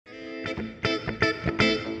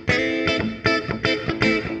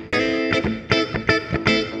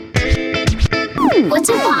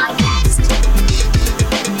to podcast.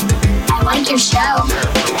 I like your show.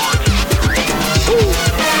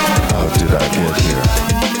 How did I get here?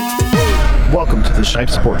 Welcome to the Shipe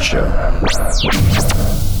Sports Show.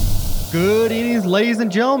 Good evening, ladies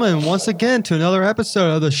and gentlemen. Once again to another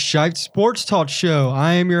episode of the Shipe Sports Talk Show.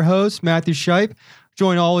 I am your host, Matthew Shipe,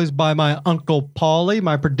 joined always by my Uncle Paulie,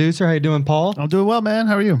 my producer. How you doing, Paul? I'm doing well, man.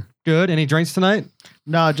 How are you? Good. Any drinks tonight?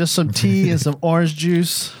 No, just some tea and some orange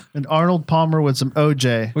juice and Arnold Palmer with some OJ.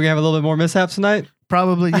 We're going to have a little bit more mishaps tonight?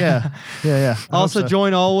 Probably, yeah. Yeah. I Also hope so.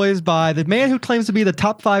 joined always by the man who claims to be the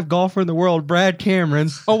top 5 golfer in the world, Brad Cameron.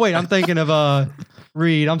 Oh, wait, I'm thinking of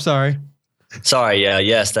Reed. I'm sorry. Sorry,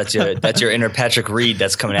 yes, that's your inner Patrick Reed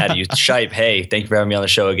that's coming out of you. Shipe, hey, thank you for having me on the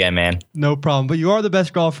show again, man. No problem. But you are the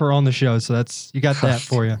best golfer on the show, so you got that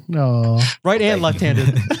for you. No. Right and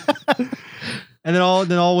left-handed. And then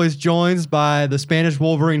always joins by the Spanish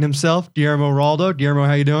Wolverine himself, Guillermo Raldo. Guillermo,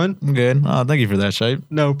 how you doing? I'm good. Oh, thank you for that, Shipe.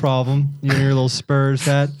 No problem. You and your little Spurs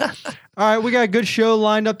hat. All right, we got a good show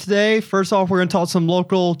lined up today. First off, we're going to talk some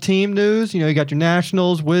local team news. You got your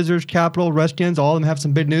Nationals, Wizards, Capitol, Redskins. All of them have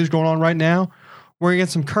some big news going on right now. We're going to get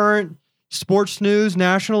some current sports news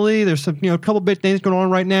nationally. There's some, a couple big things going on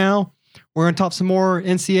right now. We're going to talk some more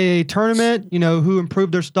NCAA tournament, who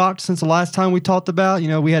improved their stock since the last time we talked about.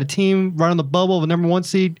 We had a team right on the bubble of a number 1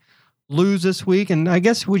 seed lose this week. And I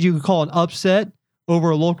guess what you could call an upset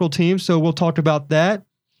over a local team. So we'll talk about that.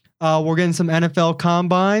 We're getting some NFL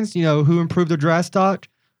combines, who improved their draft stock,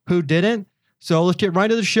 who didn't. So let's get right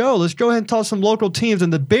to the show. Let's go ahead and talk some local teams.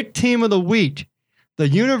 And the big team of the week, the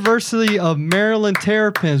University of Maryland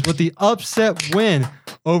Terrapins with the upset win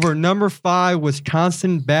over number 5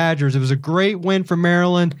 Wisconsin Badgers. It was a great win for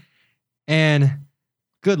Maryland. And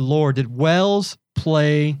good Lord, did Wells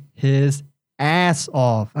play his ass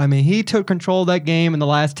off. I mean, he took control of that game in the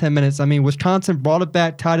last 10 minutes. I mean, Wisconsin brought it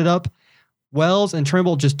back, tied it up. Wells and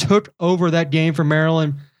Trimble just took over that game for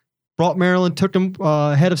Maryland, took them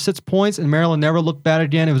ahead of 6 points, and Maryland never looked bad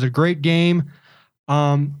again. It was a great game.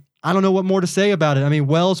 I don't know what more to say about it. I mean,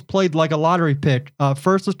 Wells played like a lottery pick.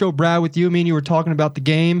 First, let's go, Brad, with you. Me and you were talking about the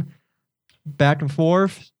game back and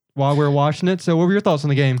forth while we were watching it. So what were your thoughts on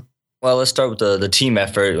the game? Well, let's start with the team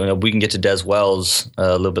effort. We can get to Des Wells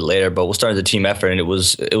a little bit later, but we'll start with the team effort. And it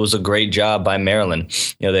was a great job by Maryland.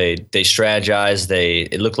 They strategized.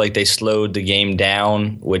 It looked like they slowed the game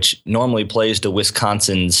down, which normally plays to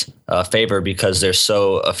Wisconsin's favor because they're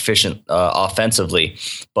so efficient offensively.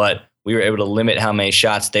 But we were able to limit how many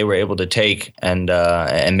shots they were able to take, and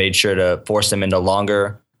made sure to force them into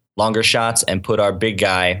longer shots and put our big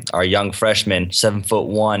guy, our young freshman,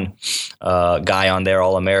 7'1" guy on there,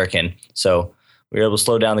 All-American. So we were able to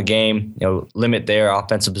slow down the game, limit their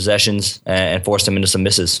offensive possessions and force them into some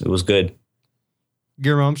misses. It was good.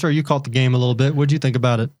 Guillermo, I'm sure you caught the game a little bit. What did you think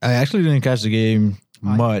about it? I actually didn't catch the game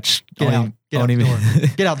much. Get out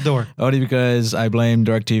the door. Only because I blame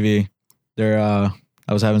DirecTV.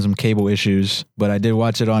 I was having some cable issues, but I did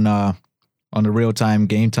watch it on the real-time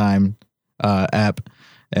Game Time app.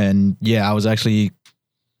 And yeah, I was actually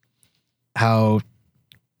how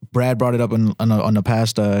Brad brought it up on the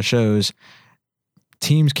past shows.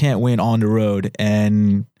 Teams can't win on the road,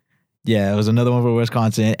 and yeah, it was another one for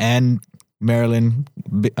Wisconsin and Maryland.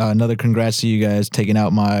 Another congrats to you guys taking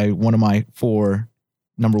out one of my 4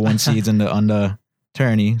 number 1 seeds on the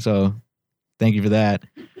tourney. So thank you for that.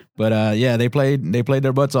 But yeah, they played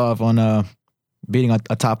their butts off on beating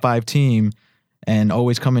a top 5 team. And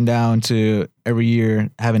always coming down to every year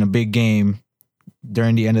having a big game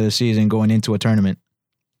during the end of the season going into a tournament.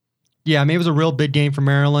 Yeah, I mean, it was a real big game for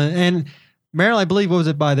Maryland. And Maryland, I believe,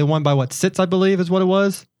 they won by 6, I believe, is what it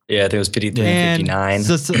was? Yeah, I think it was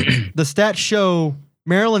 53-59. The stats show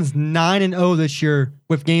Maryland's 9-0 this year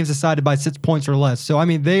with games decided by 6 points or less. So, I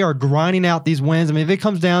mean, they are grinding out these wins. I mean, if it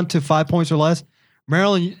comes down to 5 points or less,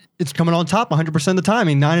 Maryland, it's coming on top 100% of the time. I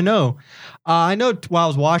mean, 9-0. I know while I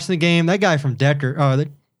was watching the game, that guy from Decker,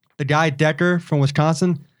 the guy Decker from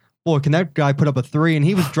Wisconsin, boy, can that guy put up a 3? And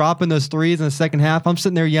he was dropping those threes in the second half. I'm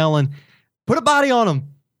sitting there yelling, put a body on him.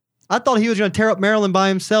 I thought he was going to tear up Maryland by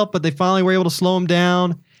himself, but they finally were able to slow him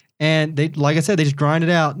down. And they, like I said, they just grinded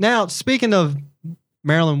out. Now, speaking of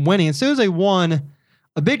Maryland winning, as soon as they won,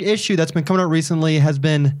 a big issue that's been coming up recently has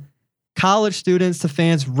been college students to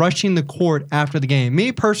fans rushing the court after the game.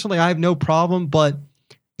 Me personally, I have no problem, but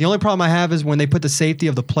the only problem I have is when they put the safety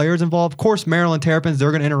of the players involved. Of course, Maryland Terrapins,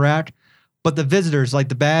 they're going to interact, but the visitors, like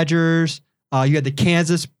the Badgers, you had the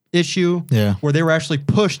Kansas issue where they were actually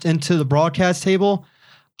pushed into the broadcast table.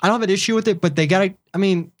 I don't have an issue with it, but they got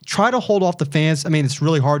to, try to hold off the fans. I mean, it's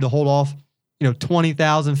really hard to hold off,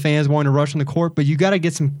 20,000 fans wanting to rush on the court, but you got to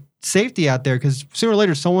get some safety out there because sooner or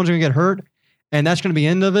later someone's going to get hurt. and that's going to be the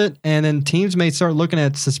end of it. And then teams may start looking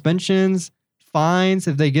at suspensions, fines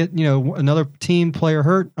if they get another team player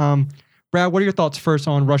hurt. Brad, what are your thoughts first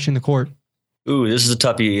on rushing the court? Ooh, this is a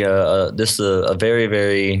toughie. This is a very,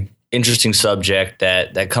 very interesting subject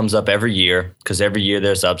that comes up every year, because every year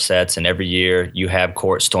there's upsets and every year you have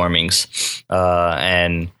court stormings.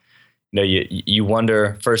 And you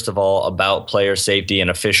wonder, first of all, about player safety and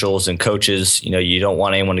officials and coaches. You don't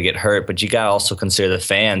want anyone to get hurt, but you got to also consider the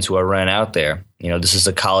fans who are running out there. This is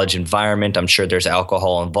a college environment. I'm sure there's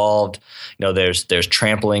alcohol involved. There's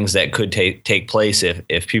tramplings that could take place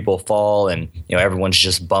if people fall and, everyone's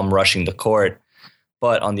just bum rushing the court.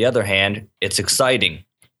 But on the other hand, it's exciting.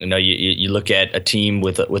 You look at a team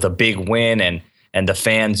with a big win and the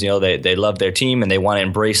fans, they love their team and they want to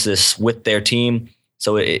embrace this with their team.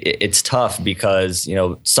 So it's tough because,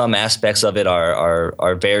 some aspects of it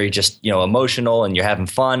are very just, emotional and you're having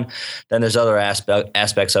fun. Then there's other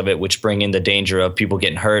aspects of it which bring in the danger of people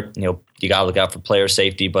getting hurt. You got to look out for player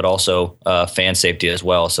safety, but also fan safety as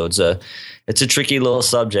well. So it's a tricky little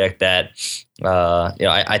subject that,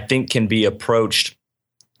 I think can be approached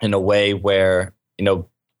in a way where,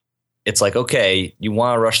 it's like, okay, you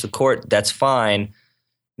want to rush the court, that's fine.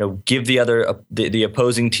 Give the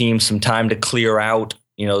opposing team some time to clear out,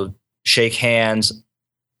 shake hands,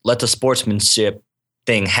 let the sportsmanship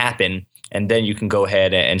thing happen, and then you can go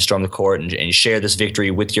ahead and storm the court and share this victory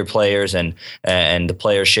with your players and the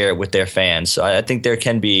players share it with their fans. So I think there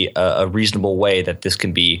can be a reasonable way that this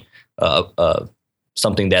can be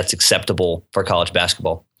something that's acceptable for college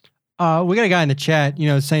basketball. We got a guy in the chat,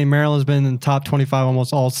 saying Maryland's been in the top 25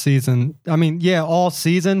 almost all season. I mean, yeah, all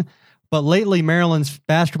season. But lately, Maryland's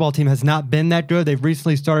basketball team has not been that good. They've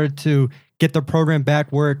recently started to get their program back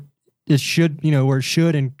where it should, where it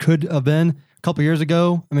should and could have been a couple years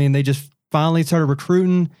ago. I mean, they just finally started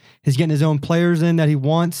recruiting. He's getting his own players in that he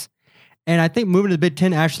wants. And I think moving to the Big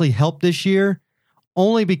Ten actually helped this year,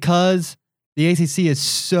 only because the ACC is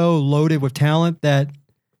so loaded with talent that,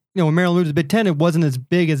 when Maryland moved to the Big Ten, it wasn't as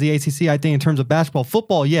big as the ACC, I think, in terms of basketball.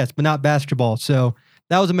 Football, yes, but not basketball. So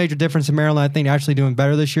that was a major difference in Maryland. I think actually doing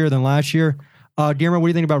better this year than last year. Guillermo, what do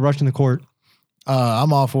you think about rushing the court?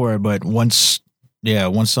 I'm all for it, but once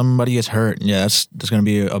somebody gets hurt, that's going to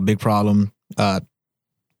be a big problem. I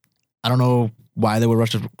don't know why they would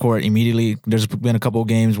rush the court immediately. There's been a couple of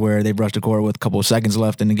games where they've rushed the court with a couple of seconds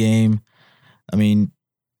left in the game. I mean,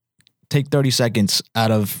 take 30 seconds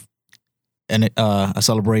out of a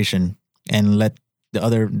celebration and let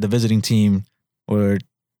the visiting team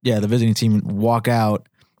walk out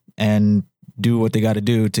and do what they got to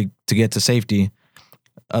do to get to safety.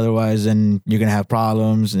 Otherwise, then you're going to have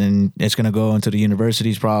problems and it's going to go into the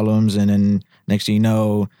university's problems. And then next thing you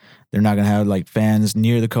know, they're not going to have like fans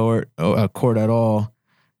near the court at all.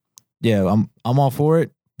 Yeah, I'm all for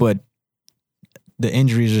it, but the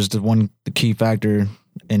injuries is the key factor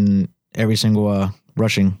in every single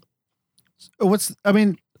rushing.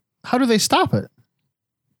 How do they stop it?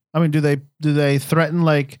 I mean, do they threaten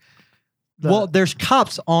like? Well, there's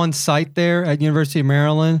cops on site there at University of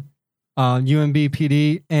Maryland, UMB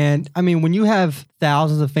PD, and I mean, when you have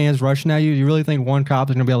thousands of fans rushing at you, you really think one cop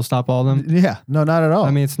is going to be able to stop all of them? Yeah, no, not at all.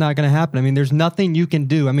 I mean, it's not going to happen. I mean, there's nothing you can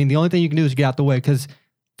do. I mean, the only thing you can do is get out the way, because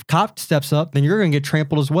if a cop steps up, then you're going to get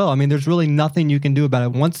trampled as well. I mean, there's really nothing you can do about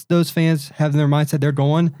it. Once those fans have in their mindset they're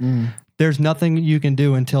going, there's nothing you can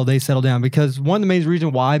do until they settle down. Because one of the main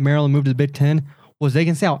reasons why Maryland moved to the Big Ten was they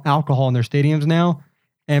can sell alcohol in their stadiums now.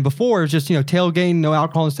 And before it was just, tailgating, no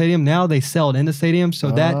alcohol in the stadium. Now they sell it in the stadium.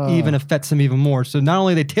 So that even affects them even more. So not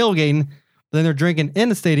only are they tailgating, but then they're drinking in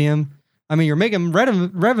the stadium. I mean, you're making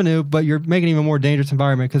revenue, but you're making an even more dangerous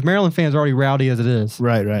environment because Maryland fans are already rowdy as it is.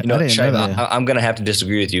 Right. I'm going to have to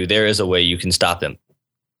disagree with you. There is a way you can stop them.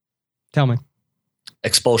 Tell me.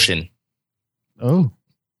 Expulsion. Oh.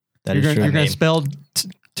 You're going to expel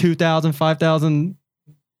 2,000, 5,000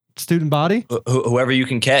 student body? Whoever you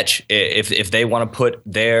can catch. If they want to put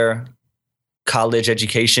their college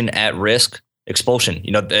education at risk, expulsion.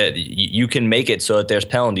 You can make it so that there's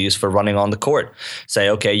penalties for running on the court.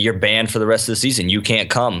 Say, okay, you're banned for the rest of the season. You can't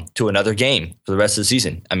come to another game for the rest of the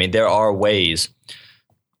season. I mean, there are ways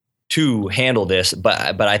to handle this,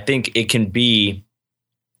 but I think it can be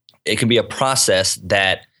a process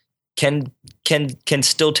that can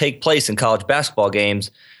still take place in college basketball games,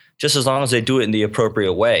 just as long as they do it in the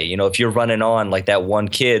appropriate way. If you're running on like that one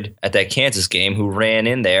kid at that Kansas game who ran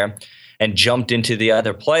in there and jumped into the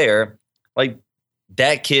other player, like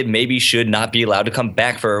that kid maybe should not be allowed to come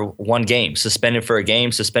back for one game, suspended for a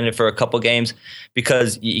game, suspended for a couple games,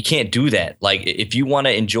 because you can't do that. Like if you want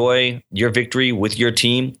to enjoy your victory with your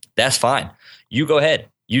team, that's fine. You go ahead,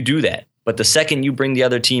 you do that. But the second you bring the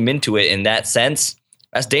other team into it in that sense,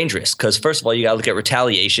 that's dangerous. Because first of all, you got to look at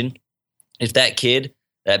retaliation. If that kid,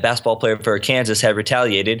 that basketball player for Kansas, had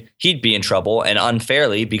retaliated, he'd be in trouble, and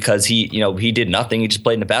unfairly, because he did nothing. He just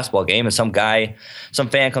played in a basketball game, and some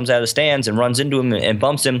fan comes out of the stands and runs into him and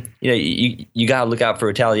bumps him. You got to look out for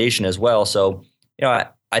retaliation as well. So,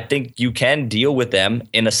 I think you can deal with them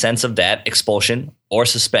in a sense of that expulsion or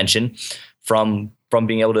suspension from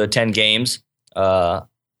being able to attend games,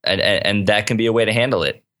 and that can be a way to handle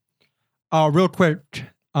it. Real quick,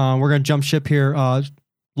 we're going to jump ship here.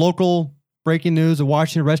 Local breaking news, the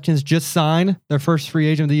Washington Redskins just signed their first free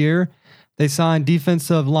agent of the year. They signed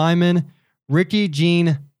defensive lineman Ricky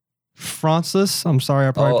Jean Francis. I'm sorry,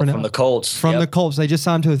 I probably pronounced from the Colts. From the Colts. They just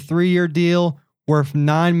signed to a 3-year deal worth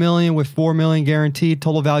 $9 million with $4 million guaranteed.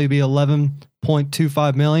 Total value be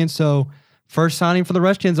 $11.25 million. So first signing for the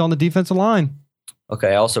Redskins on the defensive line.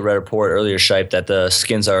 Okay, I also read a report earlier, Shipe, that the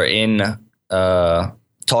Skins are in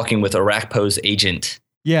talking with Arakpo's agent.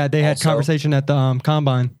 Yeah, they had Also, conversation at the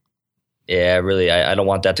combine. Yeah, really, I don't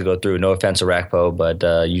want that to go through. No offense, Arakpo, but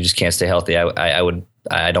you just can't stay healthy. I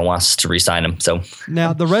don't want us to re-sign him. So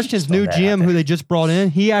now the Redskins' new GM, who they just brought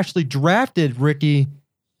in, he actually drafted Ricky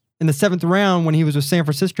in the 7th round when he was with San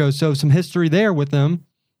Francisco. So some history there with them.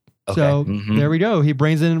 Okay. So there we go. He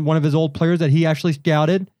brings in one of his old players that he actually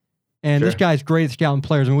scouted. And this guy's great at scouting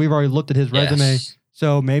players. And we've already looked at his resume.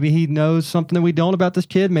 So maybe he knows something that we don't about this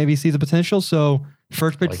kid. Maybe he sees the potential. So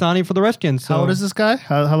first pitch signing for the Redskins. So how old is this guy?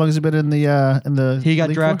 How long has he been in the He got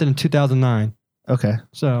league drafted in 2009. Okay.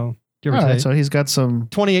 So give or All take. right, so he's got some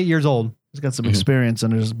 28 years old. He's got some experience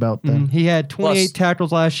under his belt then. He had 28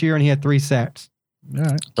 tackles last year and he had 3 sacks. All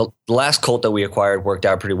right. The last Colt that we acquired worked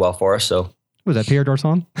out pretty well for us. So Was that Pierre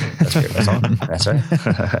Dorson? that's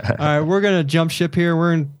right. All right, we're going to jump ship here.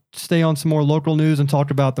 We're going to stay on some more local news and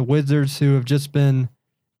talk about the Wizards, who have just been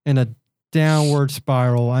in a downward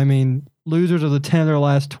spiral. I mean, losers of the 10 of their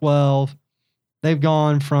last 12. They've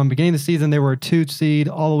gone from beginning of the season, they were a 2 seed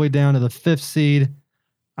all the way down to the 5th seed.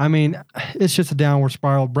 I mean, it's just a downward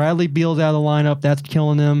spiral. Bradley Beal's out of the lineup. That's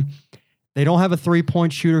killing them. They don't have a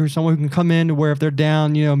 3-point shooter, who's someone who can come in to where if they're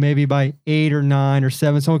down, maybe by 8 or 9 or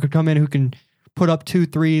 7, someone could come in who can put up 2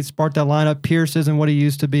 threes, spark that lineup. Pierce isn't what he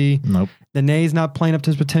used to be. Nope. Dene's not playing up to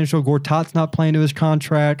his potential. Gortat's not playing to his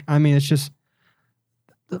contract. I mean, it's just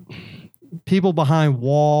people behind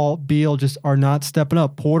Wall, Beal just are not stepping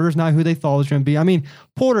up. Porter's not who they thought was going to be. I mean,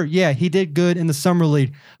 Porter, yeah, he did good in the summer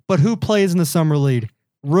league, but who plays in the summer league?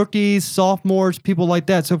 Rookies, sophomores, people like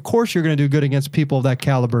that. So of course you're going to do good against people of that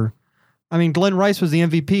caliber. I mean, Glenn Rice was the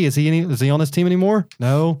MVP. Is he on this team anymore?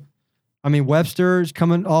 No. I mean, Webster's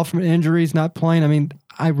coming off from injuries, not playing. I mean,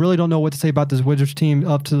 I really don't know what to say about this Wizards team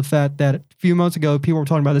up to the fact that a few months ago, people were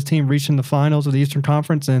talking about this team reaching the finals of the Eastern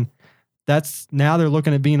Conference, and now they're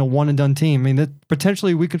looking at being a one-and-done team. I mean,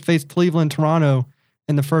 potentially we could face Cleveland, Toronto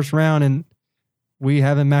in the first round, and we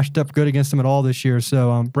haven't matched up good against them at all this year.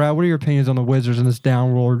 So, Brad, what are your opinions on the Wizards in this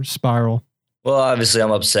downward spiral? Well, obviously,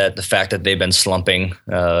 I'm upset. The fact that they've been slumping,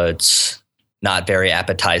 it's not very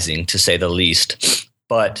appetizing, to say the least.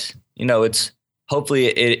 But it's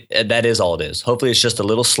hopefully that is all it is. Hopefully, it's just a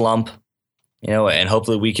little slump, and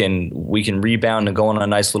hopefully we can rebound and go on a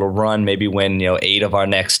nice little run. Maybe win 8 of our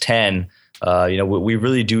next 10. We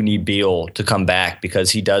really do need Beal to come back,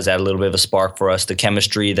 because he does add a little bit of a spark for us. The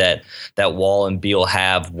chemistry that Wall and Beal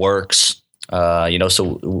have works.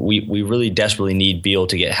 So we really desperately need Beal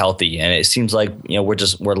to get healthy, and it seems like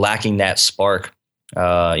we're lacking that spark.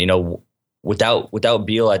 Without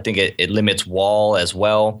Beal, I think it limits Wall as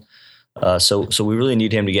well. So we really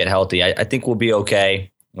need him to get healthy. I think we'll be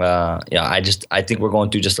okay. I think we're going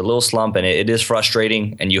through just a little slump, and it is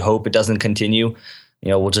frustrating, and you hope it doesn't continue.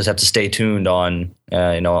 We'll just have to stay tuned on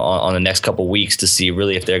the next couple weeks to see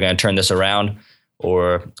really if they're going to turn this around,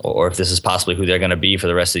 or if this is possibly who they're going to be for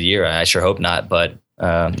the rest of the year. I sure hope not, but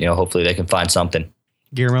hopefully they can find something.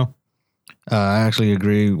 Guillermo? I actually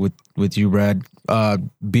agree with you, Brad.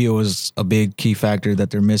 Beal is a big key factor that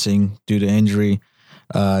they're missing due to injury.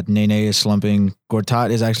 Nene is slumping. Gortat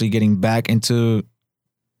is actually getting back into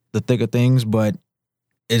the thick of things, but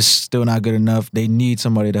it's still not good enough. They need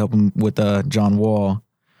somebody to help them with John Wall.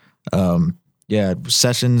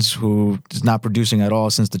 Sessions, who is not producing at all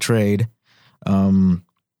since the trade.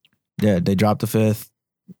 They dropped the 5th.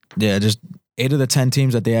 Just 8 of the 10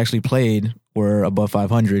 teams that they actually played were above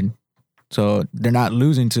 500. So they're not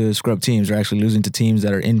losing to scrub teams. They're actually losing to teams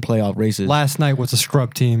that are in playoff races. Last night was a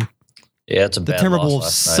scrub team. Yeah, it's a The bad Timberwolves loss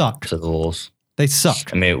last night sucked. to the Wolves. They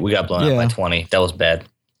sucked. I mean, we got blown out by 20. That was bad.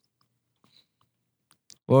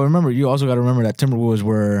 Well, remember, you also got to remember that Timberwolves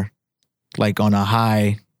were like on a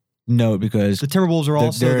high note because The Timberwolves are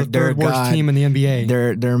also the their third worst guy- team in the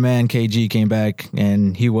NBA. their man KG came back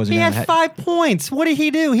and he wasn't. He gonna had 5 points. What did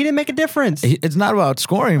he do? He didn't make a difference. It's not about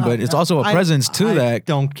scoring, but it's also a presence to I that.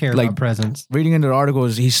 don't care like, about presence. Reading into the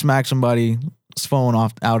articles, he smacked somebody's phone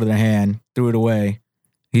out of their hand, threw it away.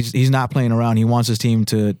 He's not playing around. He wants his team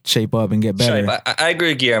to shape up and get better. I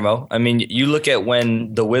agree with Guillermo. I mean, you look at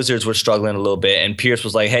when the Wizards were struggling a little bit and Pierce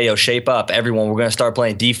was like, hey, yo, shape up. Everyone, we're going to start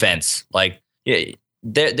playing defense. Like, yeah,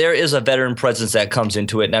 there is a veteran presence that comes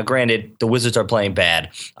into it. Now, granted, the Wizards are playing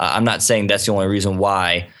bad. I'm not saying that's the only reason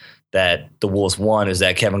why that the Wolves won is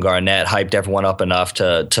that Kevin Garnett hyped everyone up enough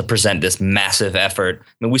to present this massive effort. I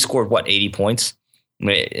mean, we scored, 80 points? I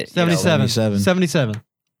mean, 77. 77. 77.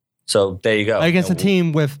 So there you go. Against a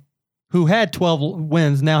team who had 12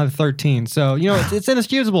 wins, now have 13. So, it's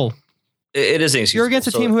inexcusable. It is inexcusable. You're against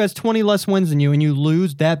a team who has 20 less wins than you and you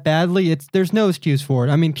lose that badly. There's no excuse for it.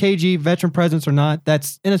 I mean, KG, veteran presence or not,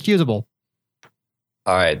 that's inexcusable.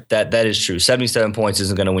 All right, that is true. 77 points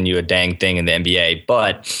isn't going to win you a dang thing in the NBA,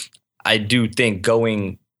 but I do think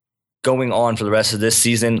going on for the rest of this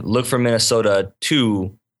season, look for Minnesota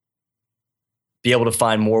to be able to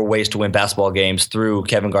find more ways to win basketball games through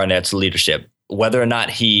Kevin Garnett's leadership. Whether or not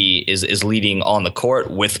he is leading on the court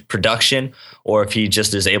with production, or if he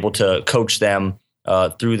just is able to coach them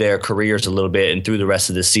through their careers a little bit and through the rest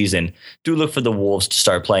of the season, do look for the Wolves to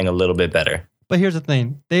start playing a little bit better. But here's the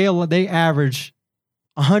thing. They average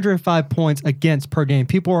 105 points against per game.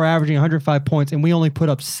 People are averaging 105 points, and we only put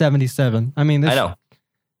up 77. I mean, I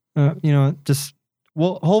know.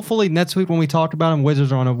 Hopefully next week when we talk about them,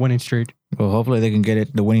 Wizards are on a winning streak. Well, hopefully they can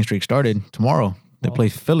get the winning streak started tomorrow. They play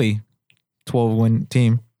Philly, 12-win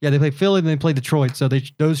team. Yeah, they play Philly and they play Detroit, so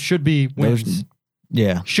those should be wins.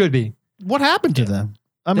 Yeah. Should be. What happened to them?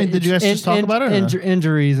 I mean, did you guys just talk about it?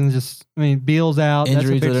 Injuries and Beal's out.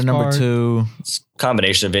 Injuries are their number 2. It's a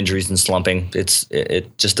combination of injuries and slumping. It's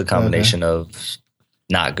just a combination of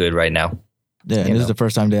not good right now. Yeah, and this is the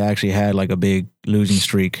first time they actually had like a big losing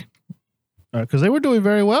streak. Because they were doing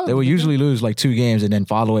very well. They would usually lose like 2 games and then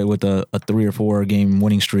follow it with a 3 or 4 game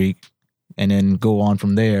winning streak and then go on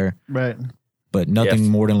from there. Right. But nothing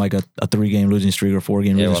more than like a 3-game losing streak or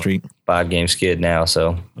 4-game losing streak. 5-game skid now,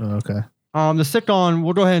 so. Okay. To stick on,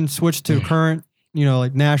 we'll go ahead and switch to current,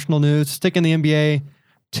 like national news. Stick in the NBA.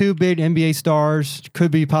 2 big NBA stars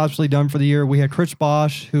could be possibly done for the year. We had Chris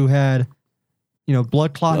Bosh, who had,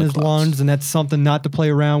 blood clot in his lungs, and that's something not to play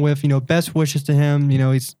around with. Best wishes to him.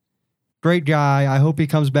 He's great guy. I hope he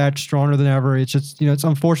comes back stronger than ever. It's just, it's an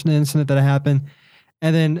unfortunate incident that happened.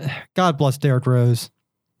 And then, God bless Derrick Rose.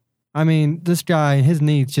 I mean, this guy, his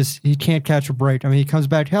knees, he can't catch a break. I mean, he comes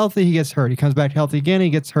back healthy, he gets hurt. He comes back healthy again, he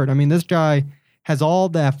gets hurt. I mean, this guy has all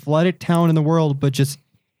the athletic talent in the world, but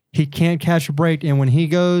he can't catch a break. And when he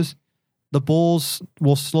goes, the Bulls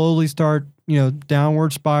will slowly start,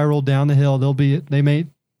 downward spiral down the hill. They may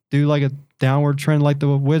do like a downward trend like the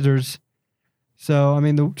Wizards. So, I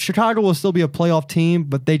mean, the Chicago will still be a playoff team,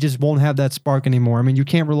 but they just won't have that spark anymore. I mean, you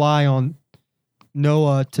can't rely on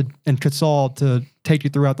Noah and Gasol to take you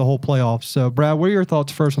throughout the whole playoffs. So, Brad, what are your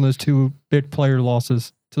thoughts first on those 2 big player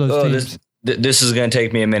losses to those teams? This is going to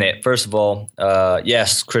take me a minute. First of all,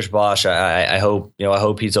 yes, Chris Bosh. I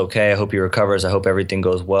hope he's okay. I hope he recovers. I hope everything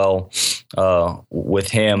goes well with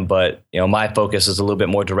him. But my focus is a little bit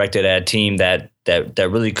more directed at a team that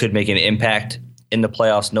really could make an impact in the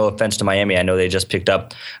playoffs. No offense to Miami. I know they just picked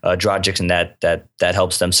up Dragic, and that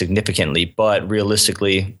helps them significantly. But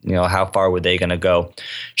realistically, how far were they going to go?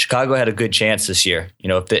 Chicago had a good chance this year.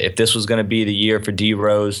 If this was going to be the year for D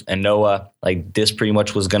Rose and Noah, like this pretty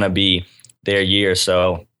much was going to be their year.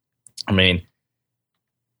 So, I mean,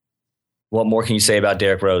 what more can you say about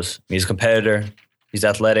Derrick Rose? He's a competitor. He's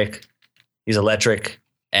athletic. He's electric.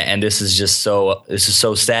 And this is just so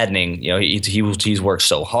saddening. He's worked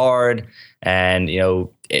so hard. And,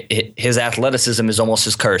 his athleticism is almost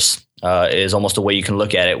his curse, is almost the way you can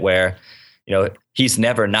look at it, where, he's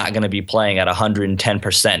never not going to be playing at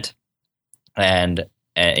 110%. And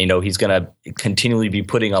he's going to continually be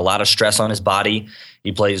putting a lot of stress on his body.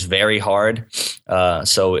 He plays very hard.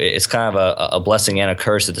 So it's kind of a blessing and a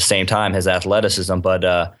curse at the same time, his athleticism.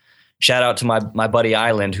 But shout out to my buddy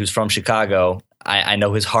Island, who's from Chicago. I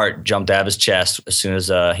know his heart jumped out of his chest as soon as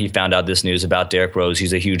he found out this news about Derrick Rose.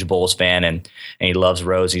 He's a huge Bulls fan, and he loves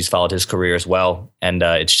Rose. He's followed his career as well. And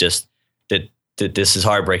it's just that this is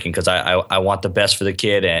heartbreaking because I want the best for the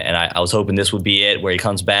kid. And I was hoping this would be it, where he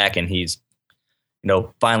comes back and he's,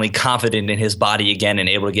 finally confident in his body again and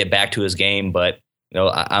able to get back to his game. But,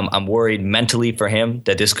 I'm worried mentally for him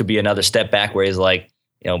that this could be another step back where he's like,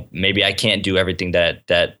 maybe I can't do everything that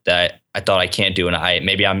I can't do, and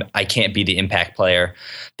I can't be the impact player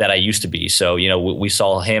that I used to be. So, we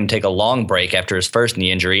saw him take a long break after his first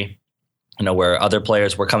knee injury, where other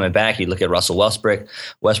players were coming back. You look at Russell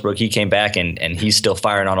Westbrook, he came back and he's still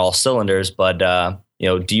firing on all cylinders. But,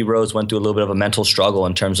 D Rose went through a little bit of a mental struggle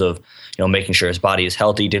in terms of, making sure his body is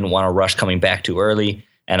healthy, didn't want to rush coming back too early.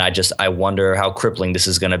 And I wonder how crippling this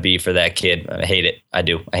is going to be for that kid. I hate it. I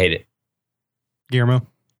do. I hate it. Guillermo?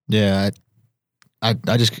 Yeah, I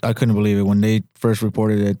couldn't believe it when they first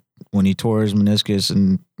reported it, when he tore his meniscus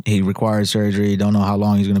and he required surgery. Don't know how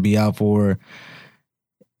long he's going to be out for.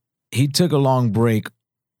 He took a long break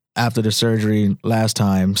after the surgery last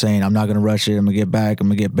time, saying, I'm not going to rush it. I'm going to get back. I'm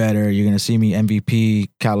going to get better. You're going to see me MVP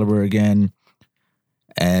caliber again.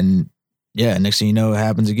 And yeah, next thing you know, it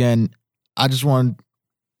happens again. I just want to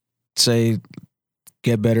say,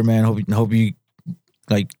 get better, man. Hope you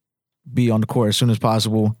be on the court as soon as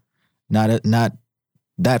possible. Not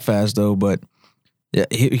that fast though, but yeah,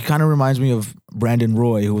 he kind of reminds me of Brandon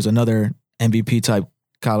Roy, who was another MVP type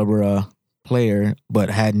caliber player, but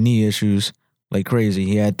had knee issues like crazy.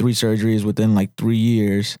 He had 3 surgeries within 3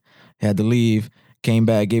 years. He had to leave, came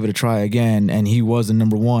back, gave it a try again, and he was the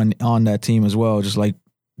number 1 on that team as well, just like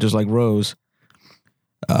Rose.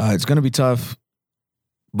 It's gonna be tough,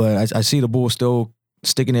 but I see the Bulls still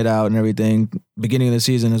sticking it out and everything. Beginning of the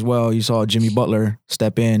season as well, you saw Jimmy Butler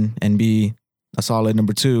step in and be a solid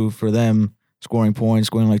number 2 for them, scoring points,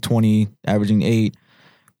 scoring 20, averaging 8.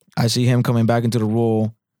 I see him coming back into the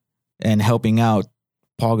role and helping out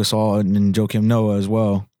Paul Gasol and Joakim Noah as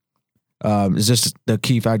well. It's just the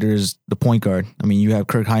key factor is the point guard. I mean, you have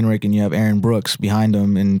Kirk Heinrich and you have Aaron Brooks behind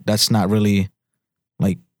them, and that's not really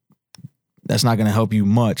that's not going to help you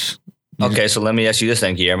much. Okay, so let me ask you this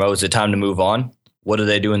then, Guillermo. Is it time to move on? What do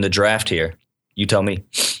they do in the draft here? You tell me.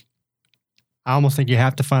 I almost think you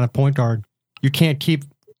have to find a point guard. You can't keep,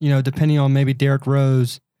 depending on maybe Derrick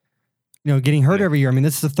Rose, getting hurt every year. I mean,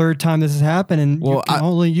 this is the 3rd time this has happened, and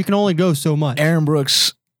you can only go so much. Aaron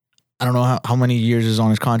Brooks, I don't know how many years is on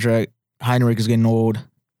his contract. Heinrich is getting old,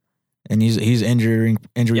 and he's injury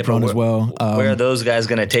prone as well. Where are those guys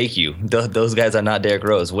going to take you? Those guys are not Derrick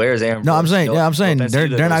Rose. Where is Aaron Brooks? No, I'm saying they're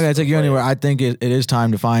not going to take you anywhere. I think it is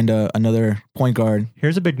time to find another point guard.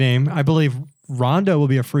 Here's a big name. I believe Rondo will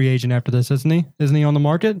be a free agent after this, isn't he? Isn't he on the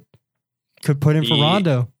market? Could put in for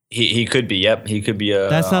Rondo. He could be. Yep, he could be.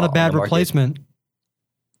 That's not a bad replacement.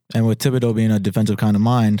 And with Thibodeau being a defensive kind of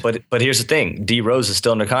mind. But here's the thing. D Rose is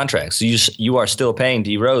still under contract. So you are still paying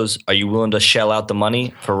D Rose. Are you willing to shell out the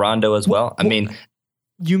money for Rondo as well? I mean,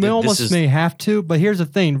 you may have to, but here's the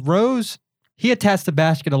thing. Rose, he attached the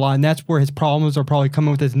basket a lot, and that's where his problems are probably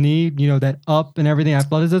coming with his knee, that up and everything,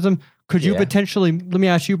 athleticism. Could you potentially, let me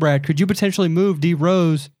ask you, Brad, could you potentially move D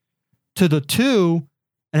Rose to the 2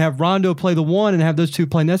 and have Rondo play the 1 and have those 2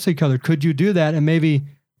 play next to each other? Could you do that? And maybe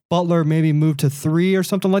Butler move to 3 or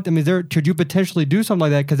something like that? I mean, could you potentially do something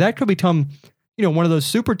like that? Because that could become, one of those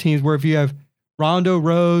super teams where if you have Rondo,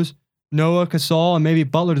 Rose, Noah, Gasol, and maybe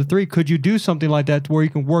Butler to 3, could you do something like that to where you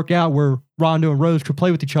can work out where Rondo and Rose could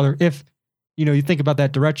play with each other if, you think about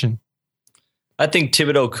that direction? I think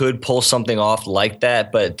Thibodeau could pull something off like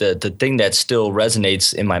that, but the thing that still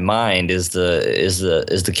resonates in my mind is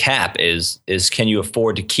the cap is can you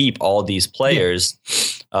afford to keep all these players?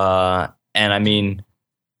 Yeah. And I mean,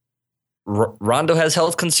 Rondo has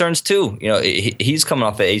health concerns too. He's coming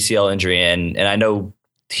off an ACL injury, and I know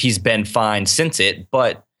he's been fine since it.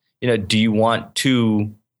 But do you want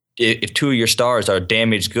to? If 2 of your stars are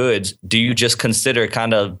damaged goods, do you just consider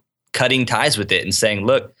kind of cutting ties with it and saying,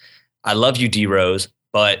 "Look, I love you, D Rose,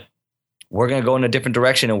 but we're going to go in a different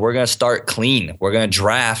direction and we're going to start clean. We're going to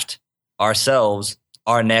draft ourselves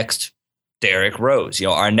our next Derrick Rose,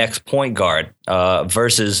 our next point guard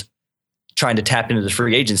versus trying to tap into the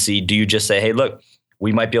free agency." Do you just say, hey, look,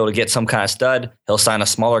 we might be able to get some kind of stud. He'll sign a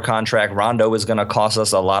smaller contract. Rondo is going to cost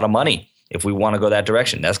us a lot of money if we want to go that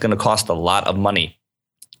direction. That's going to cost a lot of money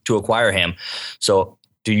to acquire him. So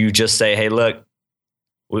do you just say, hey, look,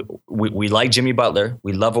 we like Jimmy Butler.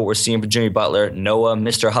 We love what we're seeing for Jimmy Butler. Noah,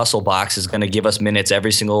 Mr. Hustlebox, is going to give us minutes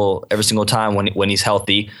every single time when he's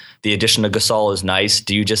healthy. The addition of Gasol is nice.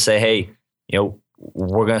 Do you just say, hey,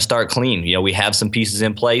 we're going to start clean. We have some pieces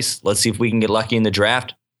in place. Let's see if we can get lucky in the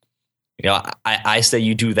draft. I say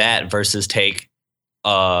you do that versus take,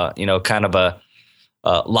 kind of a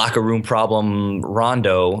locker room problem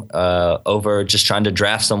Rondo over just trying to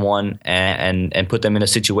draft someone and put them in a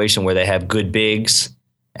situation where they have good bigs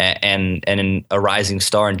and a rising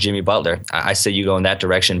star in Jimmy Butler. I say you go in that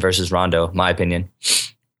direction versus Rondo, my opinion.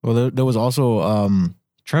 Well, there was also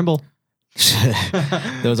Trimble.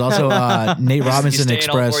 There was also Nate He's Robinson staying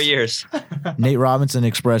all 4 expressed. years. Nate Robinson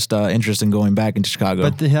expressed interest in going back into Chicago.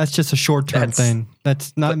 But that's just a short-term That's- thing.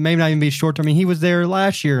 That's not maybe not even be short-term. I mean, he was there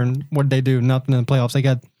last year, and what did they do? Nothing in the playoffs. They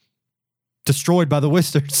got destroyed by the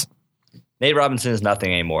Whisters. Nate Robinson is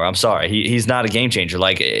nothing anymore. I'm sorry. He's not a game changer.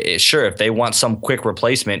 Like, sure, if they want some quick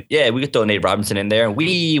replacement, yeah, we could throw Nate Robinson in there and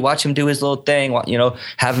we watch him do his little thing,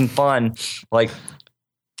 having fun. Like,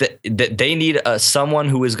 they need someone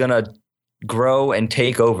who is going to grow and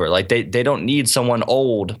take over. Like, they don't need someone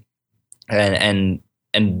old and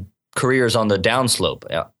careers on the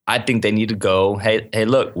downslope. I think they need to go, hey,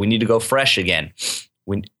 look, we need to go fresh again.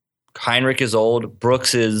 Heinrich is old.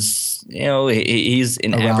 Brooks is, he's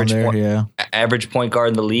an Around there, average point guard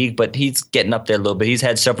in the league, but he's getting up there a little bit. He's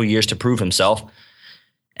had several years to prove himself,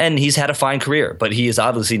 and he's had a fine career. But he is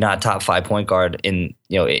obviously not top 5 point guard in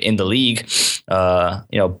the league.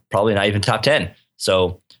 Probably not even top 10.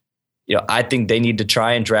 So, I think they need to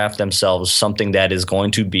try and draft themselves something that is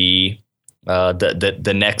going to be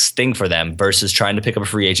the next thing for them versus trying to pick up a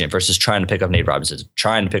free agent versus trying to pick up Nate Robinson,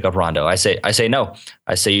 trying to pick up Rondo. I say no.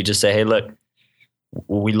 I say you just say, hey, look,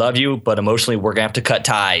 we love you, but emotionally we're gonna have to cut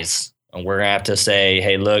ties, and we're gonna have to say,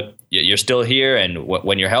 hey, look, you're still here, and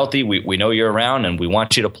when you're healthy, we know you're around, and we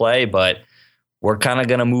want you to play, but we're kind of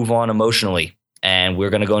gonna move on emotionally, and we're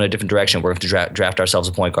gonna go in a different direction. We're going to draft ourselves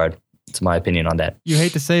a point guard. It's my opinion on that. You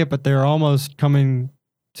hate to say it, but they're almost coming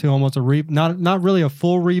to almost a not really a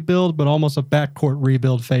full rebuild, but almost a backcourt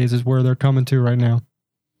rebuild phase is where they're coming to right now.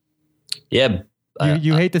 Yeah.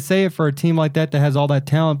 You hate to say it for a team like that has all that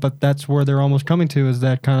talent, but that's where they're almost coming to, is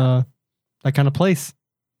that kind of place.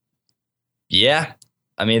 Yeah.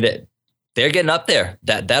 I mean, they're getting up there.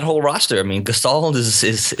 That whole roster. I mean, Gasol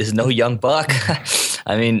is no young buck.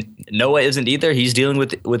 I mean, Noah isn't either. He's dealing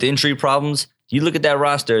with injury problems. You look at that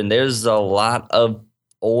roster, and there's a lot of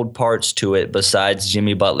old parts to it besides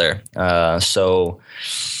Jimmy Butler. So,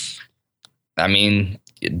 I mean,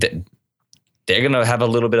 they're going to have a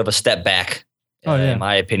little bit of a step back, in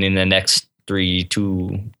my opinion, in the next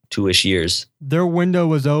two-ish years. Their window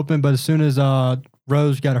was open, but as soon as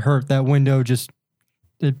Rose got hurt, that window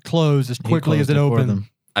it closed as quickly as it opened.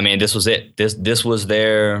 I mean, this was it. This was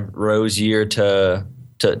their Rose year to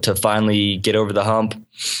finally get over the hump,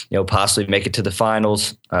 possibly make it to the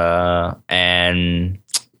finals. And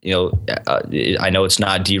I know it's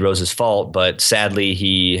not D Rose's fault, but sadly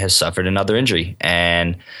he has suffered another injury.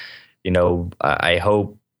 And, I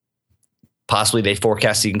hope possibly they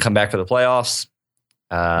forecast he can come back for the playoffs.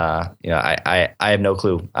 I have no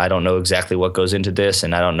clue. I don't know exactly what goes into this,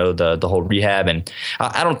 and I don't know the whole rehab. And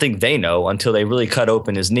I don't think they know until they really cut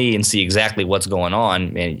open his knee and see exactly what's going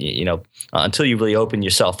on. And, until you really open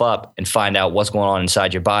yourself up and find out what's going on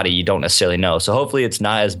inside your body, you don't necessarily know. So hopefully it's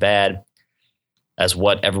not as bad as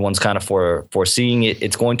what everyone's kind of foreseeing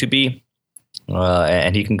it's going to be,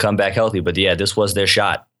 and he can come back healthy. But yeah, this was their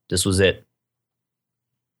shot. This was it.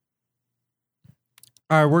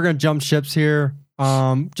 All right, we're going to jump ships here.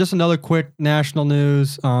 Just another quick national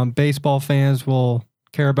news. Baseball fans will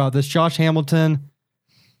care about this. Josh Hamilton,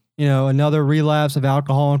 another relapse of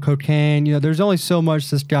alcohol and cocaine. There's only so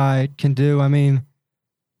much this guy can do. I mean,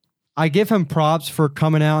 I give him props for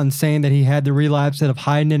coming out and saying that he had the relapse instead of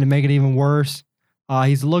hiding it and making it even worse.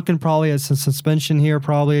 He's looking probably at some suspension here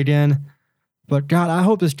probably again. But God, I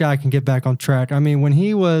hope this guy can get back on track. I mean, when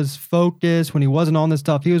he was focused, when he wasn't on this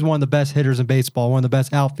stuff, he was one of the best hitters in baseball, one of the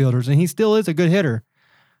best outfielders, and he still is a good hitter.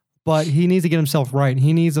 But he needs to get himself right.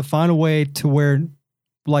 He needs to find a way to where,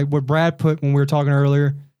 like what Brad put when we were talking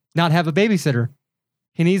earlier, not have a babysitter.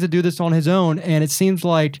 He needs to do this on his own. And it seems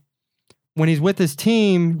like when he's with his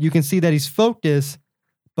team, you can see that he's focused.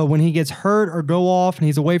 But when he gets hurt or go off and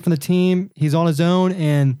he's away from the team, he's on his own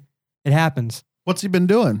and it happens. What's he been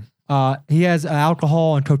doing? He has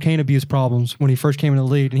alcohol and cocaine abuse problems when he first came in the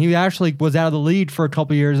league. And he actually was out of the league for a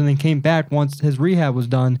couple of years and then came back once his rehab was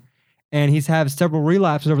done. And he's had several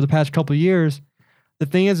relapses over the past couple of years. The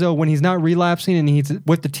thing is, though, when he's not relapsing and he's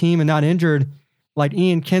with the team and not injured, like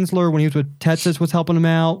Ian Kinsler, when he was with Texas, was helping him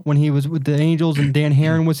out. When he was with the Angels and Dan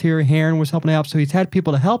Herron was here, Herron was helping out. So he's had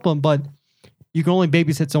people to help him, but you can only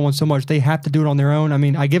babysit someone so much. They have to do it on their own. I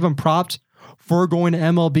mean, I give him props for going to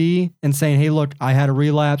MLB and saying, hey, look, I had a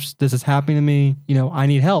relapse. This is happening to me. I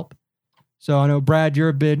need help. So I know, Brad, you're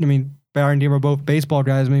a bit, Barry and Dean are both baseball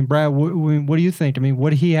guys. I mean, Brad, what do you think? I mean,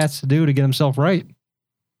 what he has to do to get himself right?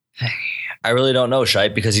 I really don't know,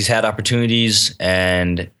 Shipe, because he's had opportunities,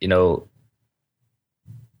 and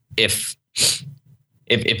if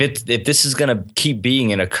this is going to keep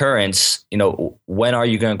being an occurrence, when are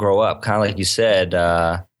you going to grow up? Kind of like you said,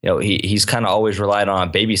 he's kind of always relied on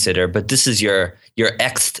a babysitter, but this is your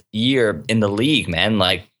Xth year in the league, man.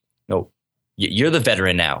 Like, you're the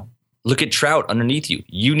veteran now. Look at Trout underneath you.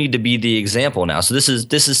 You need to be the example now. So this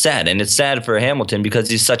is sad, and it's sad for Hamilton because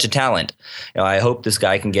he's such a talent. I hope this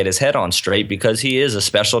guy can get his head on straight because he is a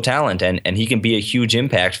special talent, and he can be a huge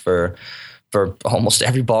impact for almost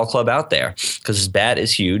every ball club out there because his bat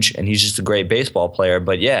is huge and he's just a great baseball player.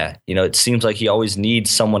 But yeah, it seems like he always needs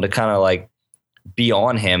someone to kind of like be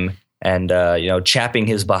on him and chapping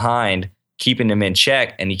his behind, keeping him in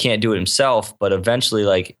check, and he can't do it himself. But eventually,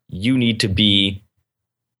 like, you need to be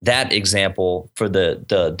that example for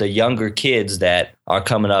the younger kids that are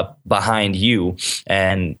coming up behind you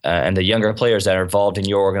and the younger players that are involved in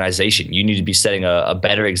your organization. You need to be setting a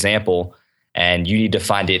better example, and you need to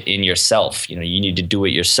find it in yourself. You need to do it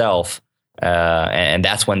yourself, and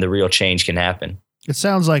that's when the real change can happen. It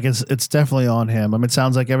sounds like it's definitely on him. I mean, it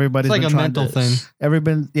sounds like everybody's It's like been a trying mental thing.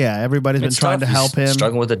 Everybody's been trying to help him. He's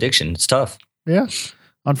struggling with addiction. It's tough. Yeah.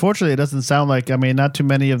 Unfortunately, it doesn't sound like, not too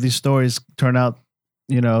many of these stories turn out,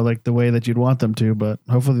 like the way that you'd want them to, but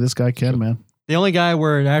hopefully this guy can, man. The only guy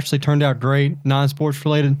where it actually turned out great, non-sports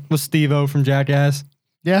related, was Steve-O from Jackass.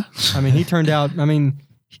 Yeah. I mean, he turned out,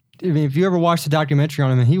 if you ever watched the documentary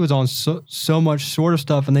on him, he was on so much sort of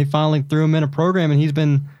stuff, and they finally threw him in a program, and he's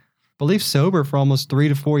been, I believe, sober for almost 3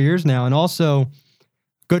 to 4 years now. And also,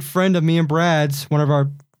 good friend of me and Brad's, one of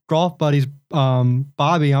our golf buddies,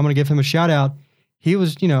 Bobby, I'm going to give him a shout out. He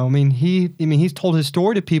was, he's told his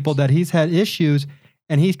story to people that he's had issues,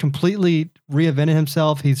 and he's completely reinvented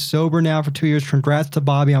himself. He's sober now for 2 years. Congrats to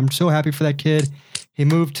Bobby. I'm so happy for that kid. He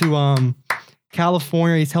moved to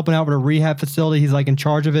California. He's helping out with a rehab facility. He's like in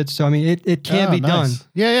charge of it. So, it can be done.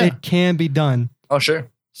 Yeah. It can be done. Oh, sure.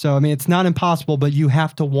 So, it's not impossible, but you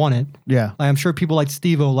have to want it. Yeah. I'm sure people like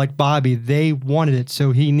Steve-O, like Bobby, they wanted it,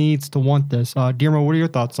 so he needs to want this. Guillermo, what are your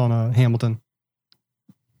thoughts on Hamilton?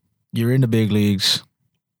 You're in the big leagues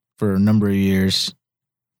for a number of years.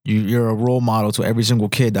 You're a role model to every single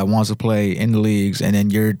kid that wants to play in the leagues, and then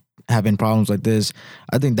you're having problems like this.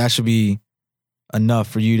 I think that should be enough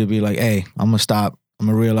for you to be like, hey, I'm going to stop. I'm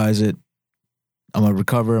going to realize it. I'm going to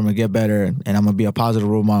recover. I'm going to get better, and I'm going to be a positive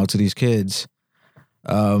role model to these kids.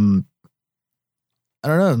 I don't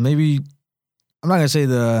know. Maybe I'm not gonna say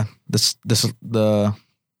the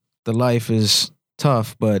life is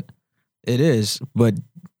tough, but it is. But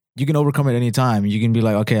you can overcome it anytime. You can be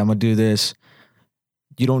like, okay, I'm gonna do this.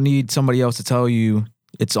 You don't need somebody else to tell you.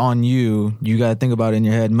 It's on you. You gotta think about it in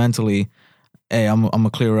your head mentally. Hey, I'm gonna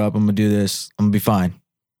clear up. I'm gonna do this. I'm gonna be fine.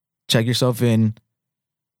 Check yourself in.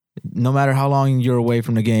 No matter how long you're away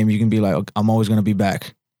from the game, you can be like, okay, I'm always gonna be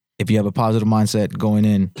back. If you have a positive mindset going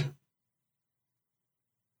in.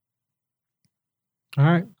 All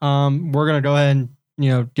right. We're going to go ahead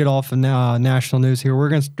and, get off of national news here. We're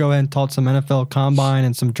going to go ahead and talk some NFL combine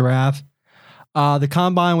and some draft. The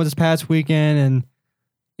combine was this past weekend,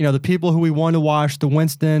 and, the people who we wanted to watch, the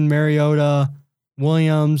Winston, Mariota,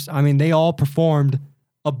 Williams, they all performed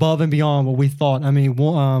above and beyond what we thought.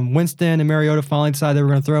 Winston and Mariota finally decided they were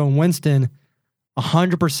going to throw, and Winston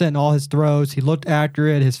 100% in all his throws. He looked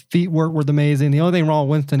accurate. His feet work was amazing. The only thing wrong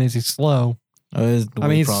with Winston is he's slow. He's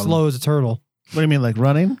slow as a turtle. What do you mean, like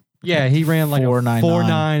running? Yeah, he ran like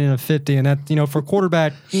 4.99 and a 50, and that, for a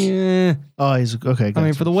quarterback, Oh, he's okay.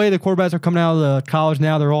 Gotcha. For the way the quarterbacks are coming out of the college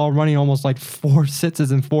now, they're all running almost like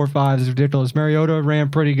 4.6s and 4.5s. It's ridiculous. Mariota ran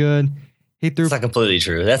pretty good. He threw. It's not completely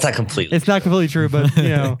true. That's not completely. It's not completely true, but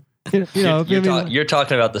You're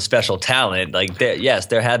talking about the special talent. Like,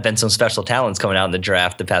 there have been some special talents coming out in the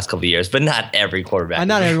draft the past couple of years, but not every quarterback.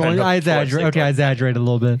 Not everyone. I exaggerate. Okay, I exaggerated a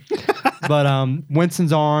little bit. But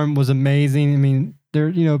Winston's arm was amazing.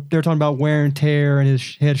 They're talking about wear and tear, and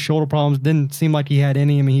he had shoulder problems. Didn't seem like he had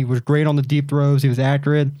any. He was great on the deep throws. He was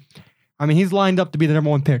accurate. He's lined up to be the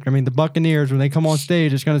number one pick. The Buccaneers, when they come on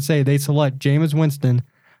stage, it's going to say they select Jameis Winston.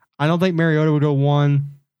 I don't think Mariota would go 1.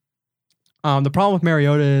 The problem with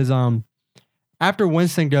Mariota is after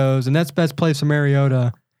Winston goes, and that's best place for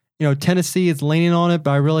Mariota, Tennessee is leaning on it,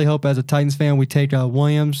 but I really hope as a Titans fan we take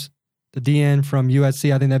Williams, the DN from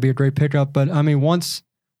USC. I think that'd be a great pickup. But, once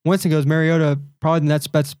Winston goes, Mariota, probably the next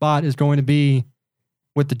best spot is going to be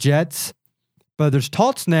with the Jets. But there's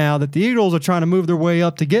talks now that the Eagles are trying to move their way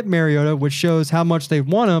up to get Mariota, which shows how much they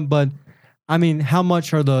want him. But, how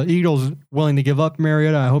much are the Eagles willing to give up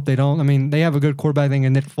Mariota? I hope they don't. They have a good quarterback thing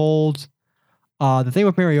in Nick Foles. The thing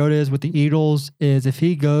with Mariota is with the Eagles is if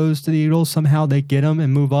he goes to the Eagles, somehow they get him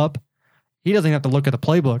and move up. He doesn't have to look at the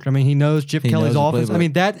playbook. He knows Chip Kelly's offense.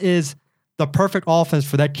 That is the perfect offense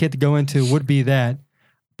for that kid to go into would be that.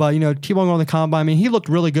 But, keep on going the combine. I mean, he looked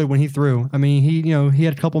really good when he threw. I mean, he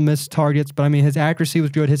had a couple missed targets, but I mean, his accuracy was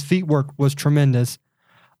good. His feet work was tremendous.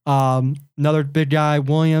 Another big guy,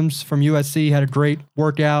 Williams from USC, had a great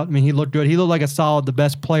workout. I mean, he looked good. He looked like the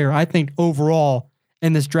best player. I think overall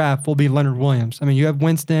in this draft will be Leonard Williams. I mean, you have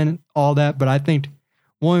Winston, all that, but I think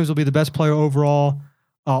Williams will be the best player overall.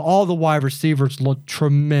 All the wide receivers look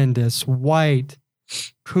tremendous. White,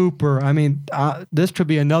 Cooper. I mean, this could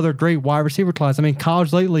be another great wide receiver class. I mean,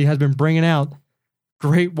 college lately has been bringing out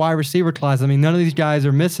great wide receiver class. I mean, none of these guys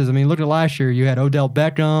are misses. I mean, look at last year. You had Odell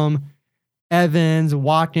Beckham, Evans,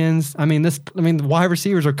 Watkins. I mean, the wide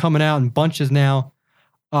receivers are coming out in bunches now.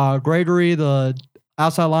 Gregory, the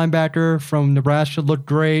outside linebacker from Nebraska, looked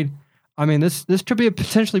great. I mean, this could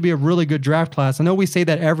potentially be a really good draft class. I know we say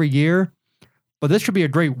that every year, but this should be a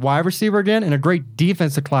great wide receiver again and a great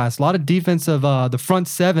defensive class. A lot of defensive. The front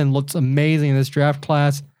seven looks amazing in this draft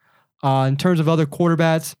class. In terms of other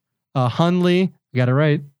quarterbacks, Hundley, you got it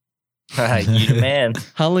right. You the man.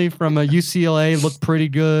 Hundley from UCLA looked pretty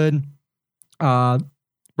good. Brad,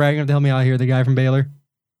 you're going to help me out here, the guy from Baylor.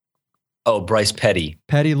 Oh, Bryce Petty.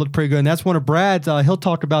 Petty looked pretty good. And that's one of Brad's. He'll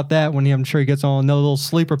talk about that when I'm sure he gets on another little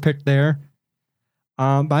sleeper pick there.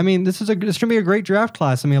 But I mean, this going to be a great draft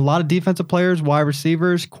class. I mean, a lot of defensive players, wide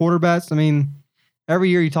receivers, quarterbacks. I mean, every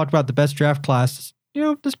year you talk about the best draft class.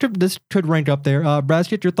 This could rank up there. Brad, let's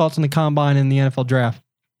get your thoughts on the combine and the NFL draft.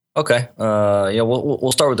 Okay.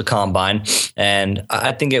 We'll start with the combine, and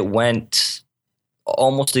I think it went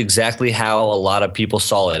almost exactly how a lot of people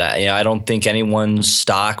saw it. I don't think anyone's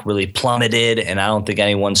stock really plummeted, and I don't think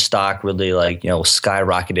anyone's stock really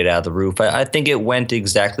skyrocketed out of the roof. I think it went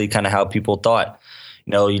exactly kind of how people thought.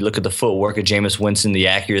 You look at the footwork of Jameis Winston, the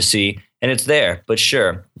accuracy, and it's there. But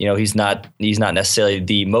sure, he's not necessarily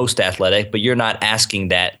the most athletic, but you're not asking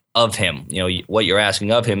that of him. What you're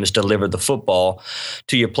asking of him is deliver the football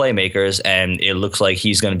to your playmakers, and it looks like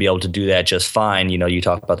he's going to be able to do that just fine. You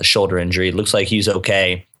talk about the shoulder injury. It looks like he's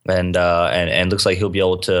okay, and looks like he'll be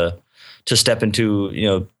able to step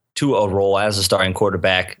into to a role as a starting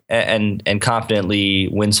quarterback and confidently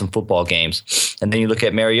win some football games. And then you look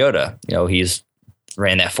at Mariota. He's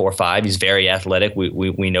ran that 4.5. He's very athletic.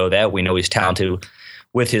 We know that. We know he's talented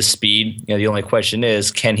with his speed. The only question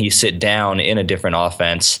is, can he sit down in a different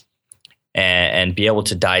offense and be able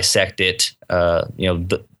to dissect it,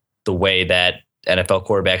 the way that NFL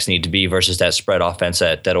quarterbacks need to be versus that spread offense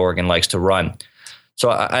that Oregon likes to run. So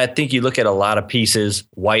I think you look at a lot of pieces.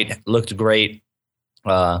 White looked great.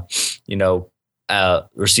 Receiver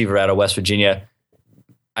out of West Virginia.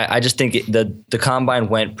 I just think the combine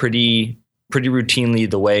went pretty routinely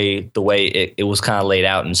the way it was kind of laid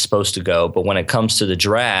out and supposed to go. But when it comes to the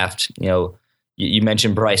draft, you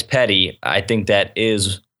mentioned Bryce Petty. I think that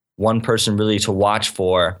is one person really to watch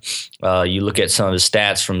for. You look at some of his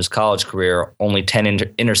stats from his college career, only 10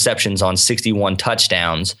 interceptions on 61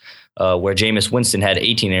 touchdowns, where Jameis Winston had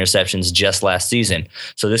 18 interceptions just last season.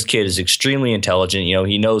 So this kid is extremely intelligent.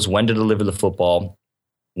 He knows when to deliver the football,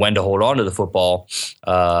 when to hold on to the football,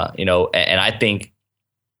 and I think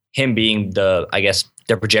him being they're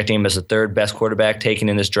projecting him as the third best quarterback taken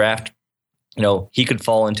in this draft. He could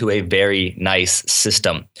fall into a very nice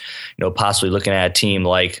system, possibly looking at a team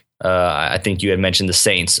like, I think you had mentioned the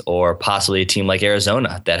Saints, or possibly a team like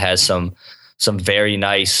Arizona that has some very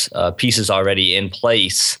nice pieces already in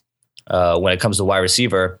place when it comes to wide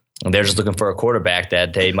receiver. And they're just looking for a quarterback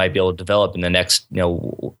that they might be able to develop in the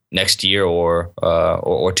next year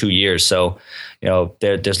or 2 years. So,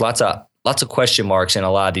 there's lots of question marks in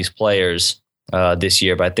a lot of these players this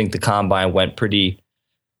year, but I think the combine went pretty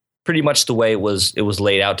much the way it was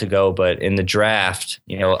laid out to go. But in the draft,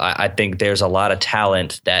 I think there's a lot of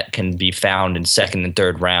talent that can be found in second and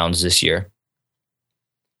third rounds this year.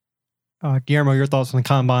 Guillermo, your thoughts on the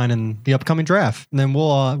combine and the upcoming draft, and then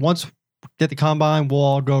we'll once we get the combine, we'll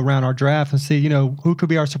all go around our draft and see who could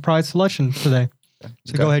be our surprise selection today.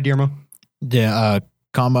 So Go ahead, Guillermo. Yeah,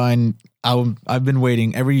 combine. I've been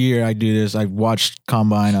waiting every year. I do this. I've watched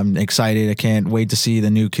combine. I'm excited. I can't wait to see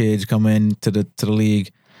the new kids come in to the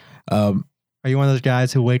league. Are you one of those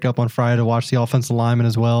guys who wake up on Friday to watch the offensive linemen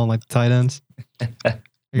as well, and like the tight ends?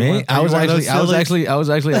 Me? I was actually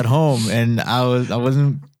at home, and I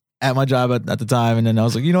wasn't at my job at the time, and then I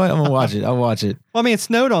was like, you know what, I'm gonna watch it. I'll watch it. Well, I mean, it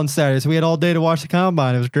snowed on Saturday, so we had all day to watch the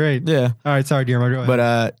combine. It was great. Yeah. All right, sorry, Guillermo. Go ahead.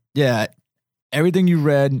 But yeah, everything you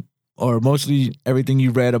read, or mostly everything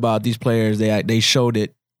you read about these players, they showed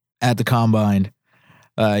it at the combine.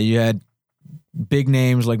 You had big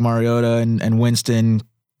names like Mariota and Winston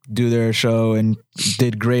do their show and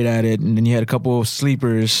did great at it, and then you had a couple of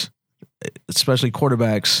sleepers, especially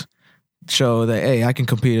quarterbacks, show that, hey, I can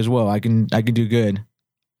compete as well. I can do good.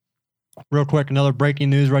 Real quick, another breaking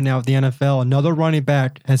news right now with the NFL. Another running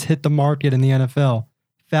back has hit the market in the NFL.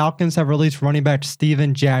 Falcons have released running back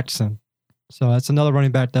Steven Jackson. So that's another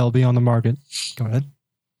running back that will be on the market. Go ahead.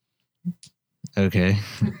 Okay.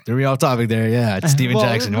 Threw me off topic there. Yeah. It's Steven Well,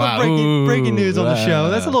 Jackson. a little Wow. breaking news on the show.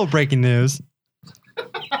 That's a little. little breaking news.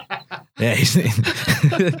 Yeah.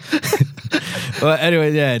 Well,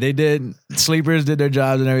 anyway, yeah, they did. Sleepers did their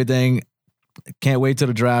jobs and everything. Can't wait till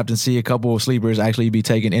the draft and see a couple of sleepers actually be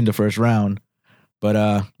taken in the first round.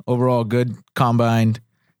 But overall, good combine.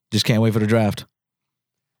 Just can't wait for the draft.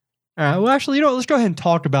 All right. Well, actually, let's go ahead and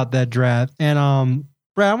talk about that draft. And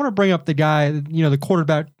Brad, I want to bring up the guy, the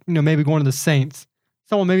quarterback, maybe going to the Saints.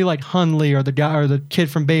 Someone maybe like Hundley or the guy or the kid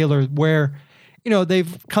from Baylor, where,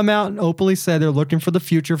 they've come out and openly said they're looking for the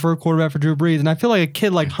future for a quarterback for Drew Brees. And I feel like a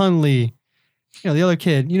kid like Hundley, the other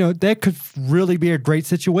kid, that could really be a great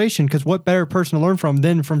situation, because what better person to learn from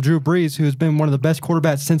than from Drew Brees, who's been one of the best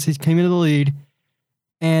quarterbacks since he came into the league.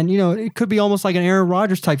 And, it could be almost like an Aaron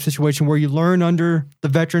Rodgers type situation where you learn under the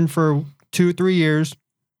veteran for 2 or 3 years.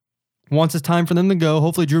 Once it's time for them to go,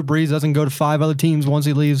 hopefully Drew Brees doesn't go to 5 other teams once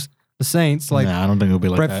he leaves the Saints. Like, Nah, I don't think it'll be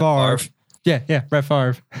like Brett that. Favre. Yeah, Brett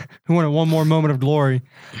Favre, who wanted one more moment of glory.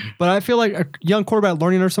 But I feel like a young quarterback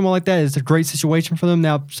learning or someone like that is a great situation for them.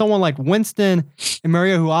 Now, someone like Winston and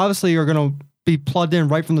Mariota, who obviously are going to be plugged in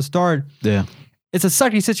right from the start, Yeah. it's a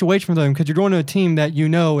sucky situation for them because you're going to a team that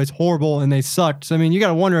is horrible and they suck. So, I mean, you got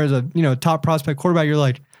to wonder as a top prospect quarterback, you're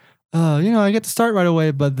like, I get to start right away,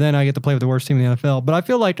 but then I get to play with the worst team in the NFL. But I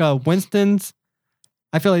feel like Winston's,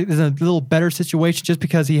 is a little better situation just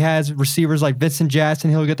because he has receivers like Vincent Jackson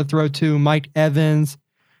he'll get to throw to, Mike Evans.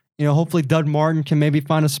 Hopefully Doug Martin can maybe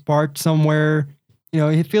find a spark somewhere.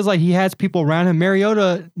 It feels like he has people around him.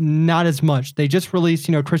 Mariota, not as much. They just released,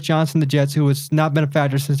 Chris Johnson, the Jets, who has not been a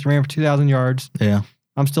factor since he ran for 2,000 yards. Yeah.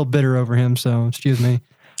 I'm still bitter over him, so excuse me.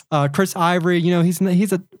 Chris Ivory,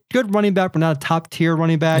 he's a good running back, but not a top-tier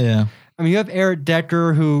running back. Yeah. I mean, you have Eric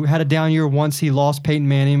Decker, who had a down year once he lost Peyton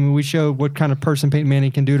Manning. I mean, we showed what kind of person Peyton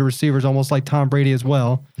Manning can do to receivers, almost like Tom Brady as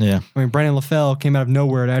well. Yeah. I mean, Brandon LaFell came out of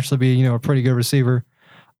nowhere to actually be, a pretty good receiver.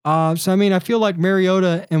 So, I mean, I feel like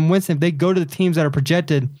Mariota and Winston, if they go to the teams that are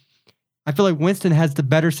projected, I feel like Winston has the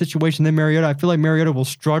better situation than Mariota. I feel like Mariota will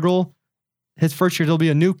struggle. His first year, there'll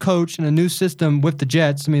be a new coach and a new system with the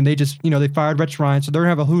Jets. I mean, they just, they fired Rex Ryan, so they're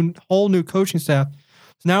going to have a whole new coaching staff.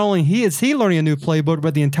 So not only is he learning a new playbook,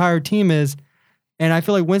 but the entire team is. And I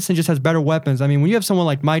feel like Winston just has better weapons. I mean, when you have someone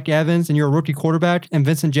like Mike Evans and you're a rookie quarterback and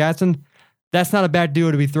Vincent Jackson, that's not a bad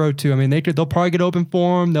duo to be thrown to. I mean, they'll probably get open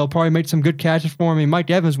for him. They'll probably make some good catches for him. I mean,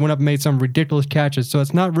 Mike Evans went up and made some ridiculous catches. So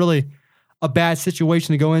it's not really a bad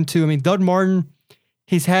situation to go into. I mean, Doug Martin,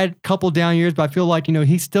 he's had a couple down years, but I feel like,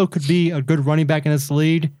 he still could be a good running back in this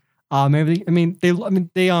league. They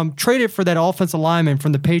traded for that offensive lineman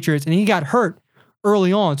from the Patriots, and he got hurt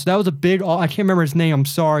early on. So that was a big, I can't remember his name. I'm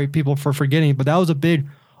sorry, people, for forgetting, but that was a big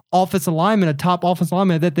offensive lineman, a top offensive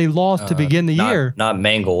lineman that they lost to begin the year. Not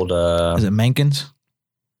Mangold. Is it Mankins?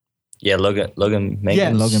 Yeah, Logan Mankins. Yeah,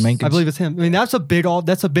 Logan Mankins. I believe it's him. I mean, that's a big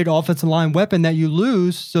offensive line weapon that you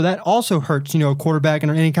lose. So that also hurts, a quarterback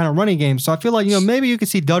in any kind of running game. So I feel like, maybe you could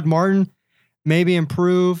see Doug Martin maybe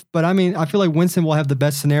improve. But I mean, I feel like Winston will have the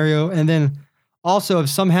best scenario. And then also, if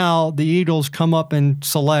somehow the Eagles come up and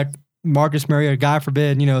select Marcus Mariota, God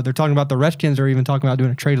forbid, they're talking about the Redskins are even talking about doing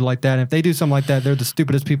a trade like that. And if they do something like that, they're the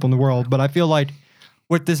stupidest people in the world. But I feel like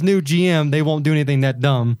with this new GM, they won't do anything that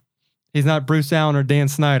dumb. He's not Bruce Allen or Dan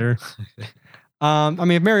Snyder. I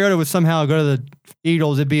mean, if Mariota would somehow go to the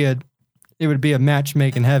Eagles, it would be a match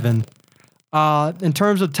made in heaven. In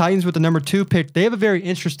terms of Titans with the number 2 pick, they have a very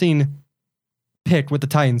interesting pick with the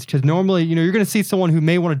Titans, because normally, you're going to see someone who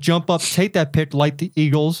may want to jump up, take that pick, like the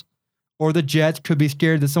Eagles or the Jets could be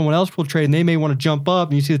scared that someone else will trade, and they may want to jump up,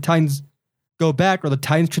 and you see the Titans go back, or the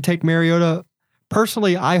Titans could take Mariota.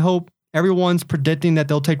 Personally, I hope everyone's predicting that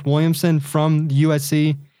they'll take Williamson from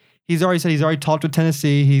USC. He's already said he's already talked with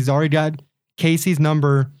Tennessee. He's already got Casey's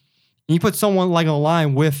number. And you put someone like on a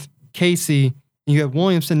line with Casey, and you have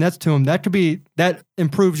Williamson next to him, that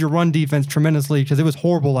improves your run defense tremendously, because it was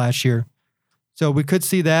horrible last year. So we could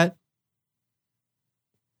see that.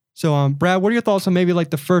 So, Brad, what are your thoughts on maybe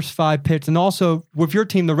like the first 5 picks? And also, with your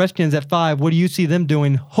team, the Redskins at 5, what do you see them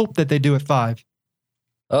doing? Hope that they do at 5.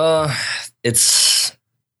 It's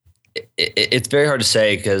very hard to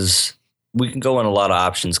say, because we can go in a lot of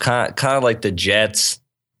options. Kind of like the Jets,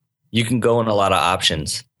 you can go in a lot of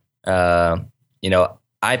options.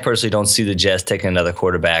 I personally don't see the Jets taking another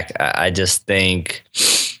quarterback. I just think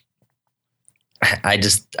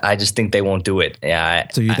they won't do it. Yeah.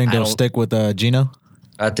 So you think they'll stick with Geno?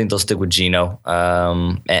 I think they'll stick with Geno.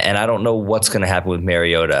 And I don't know what's going to happen with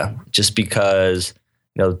Mariota, just because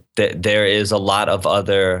there is a lot of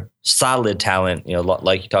other solid talent.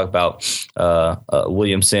 Like you talk about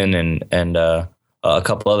Williamson and a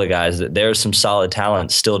couple other guys. There's some solid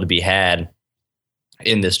talent still to be had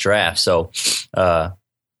in this draft. So,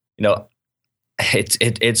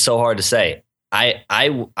 it's so hard to say. I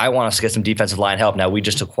want us to get some defensive line help. Now, we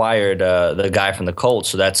just acquired the guy from the Colts,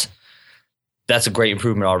 so that's a great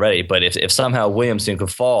improvement already. But if somehow Williamson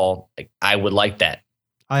could fall, I would like that.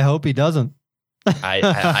 I hope he doesn't.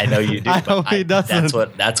 I know you do. I hope he doesn't.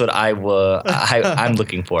 That's what I'm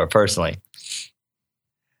looking for personally.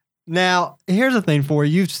 Now, here's the thing for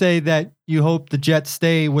you. You say that you hope the Jets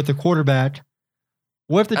stay with the quarterback.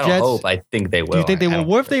 What if the I Jets? hope. I think they will. Do you think they will?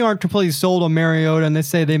 What if they aren't completely sold on Mariota and they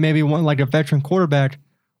say they maybe want like a veteran quarterback?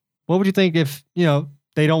 What would you think if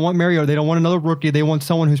they don't want Mariota, they don't want another rookie, they want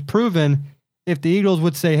someone who's proven? If the Eagles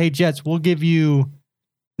would say, "Hey Jets, we'll give you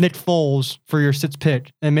Nick Foles for your sixth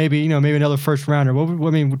pick, and maybe another first rounder."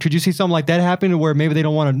 Could you see something like that happen where maybe they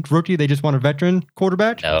don't want a rookie, they just want a veteran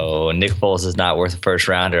quarterback? No, Nick Foles is not worth a first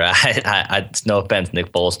rounder. I no offense,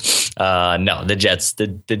 Nick Foles. No, the Jets. The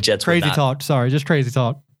Jets. Crazy talk. Sorry, just crazy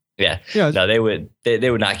talk. Yeah. No, they would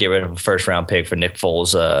not get rid of a first round pick for Nick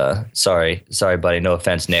Foles. Sorry, buddy. No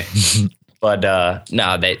offense, Nick. But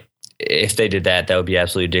no, if they did that, that would be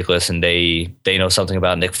absolutely ridiculous. And they know something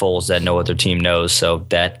about Nick Foles that no other team knows. So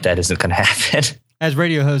that isn't going to happen. As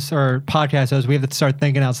radio hosts or podcast hosts, we have to start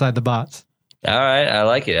thinking outside the box. All right, I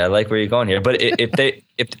like it. I like where you're going here. But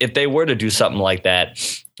if they were to do something like that,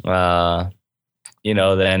 then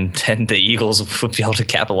the Eagles would be able to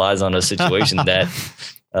capitalize on a situation that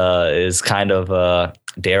is kind of,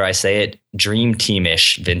 dare I say it, dream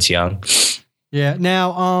team-ish, Vince Young. Yeah.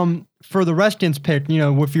 Now, for the Redskins pick,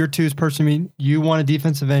 with your twos person, you want a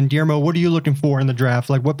defensive end. Guillermo, what are you looking for in the draft?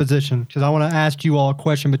 Like what position? Because I want to ask you all a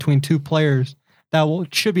question between two players that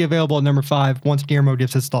should be available at number 5 once Guillermo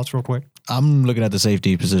gives his thoughts real quick. I'm looking at the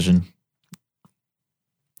safety position.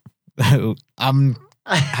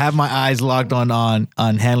 Have my eyes locked on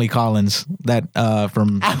Hanley Collins, that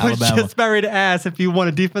from Alabama. I was just ready to ask if you want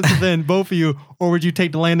a defensive end, both of you, or would you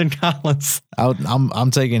take Landon Collins?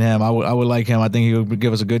 I'm taking him. I would like him. I think he would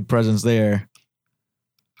give us a good presence there.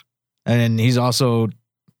 And he's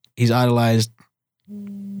idolized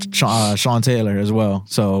Sean Taylor as well.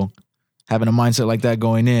 So having a mindset like that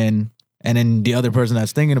going in, and then the other person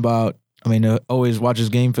that's thinking about, always watches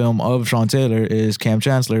game film of Sean Taylor is Cam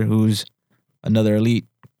Chancellor, who's another elite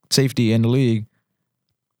safety in the league.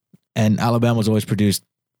 And Alabama's always produced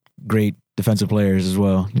great defensive players as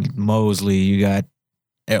well. Mosley, you got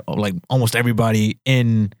like almost everybody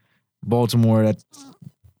in Baltimore that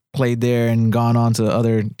played there and gone on to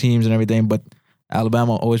other teams and everything. But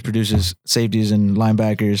Alabama always produces safeties and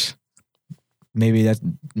linebackers. Maybe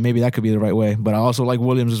that could be the right way. But I also like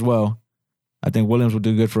Williams as well. I think Williams would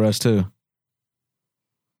do good for us too.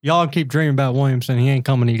 Y'all keep dreaming about Williamson. He ain't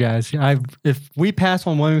coming to you guys. If we pass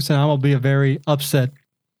on Williamson, I'm going to be a very upset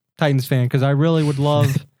Titans fan because I really would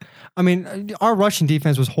love... our rushing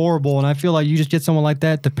defense was horrible, and I feel like you just get someone like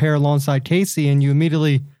that to pair alongside Casey, and you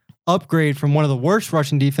immediately upgrade from one of the worst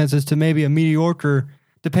rushing defenses to maybe a mediocre,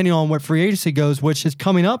 depending on what free agency goes, which is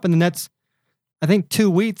coming up in the next, I think, 2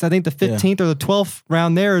 weeks. I think the 15th or the 12th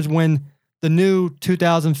round there is when the new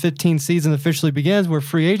 2015 season officially begins, where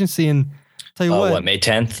free agency and... Tell you what, May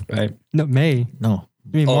 10th, right? No, May. No.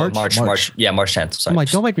 You mean March? March. Yeah, March 10th. Sorry. I'm like,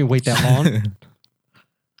 don't make me wait that long.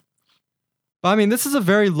 But this is a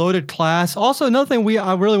very loaded class. Also, another thing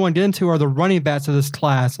I really want to get into are the running backs of this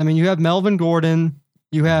class. You have Melvin Gordon,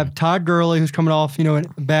 you have Todd Gurley, who's coming off, a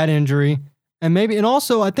bad injury, and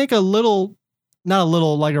also I think like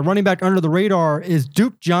a running back under the radar is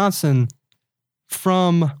Duke Johnson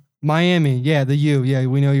from Miami. Yeah, the U. Yeah,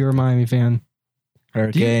 we know you're a Miami fan.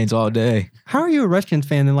 Hurricanes all day. How are you a Redskins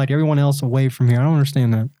fan than like everyone else away from here? I don't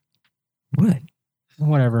understand that. What?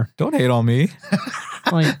 Whatever. Don't hate on me.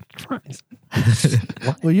 Like,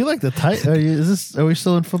 well, you like the Titans? Are we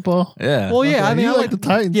still in football? Yeah. Well, yeah. Okay, I like the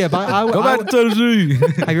Titans. Yeah, but go back to Tennessee.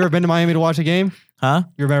 Have you ever been to Miami to watch a game? Huh?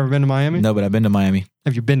 You've ever been to Miami? No, but I've been to Miami.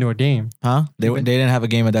 Have you been to a game? Huh? They didn't have a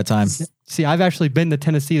game at that time. See, I've actually been to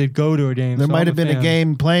Tennessee to go to a game. There might have been a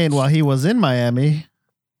game playing while he was in Miami.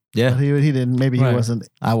 Yeah. He didn't. Maybe he wasn't.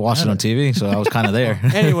 I watched it on TV, so I was kind of there.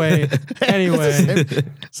 Anyway.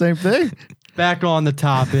 Same thing. Back on the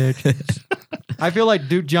topic. I feel like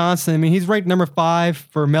Duke Johnson, he's ranked number 5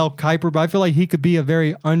 for Mel Kiper, but I feel like he could be a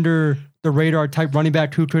very under the radar type running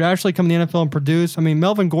back who could actually come in the NFL and produce.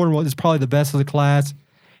 Melvin Gordon is probably the best of the class.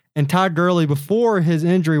 And Todd Gurley, before his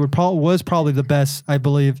injury, was probably the best, I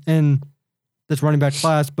believe, in this running back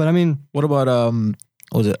class. But I mean, What about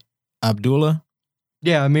was it Abdullah?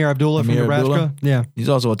 yeah, Amir Abdullah from Amir Nebraska. Abdullah? Yeah. He's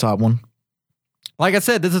also a top one. Like I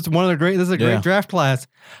said, this is a great Yeah. draft class.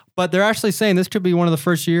 But they're actually saying this could be one of the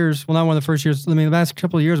first years. Well, not one of the first years. I mean, the last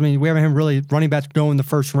couple of years, we haven't had really running backs go in the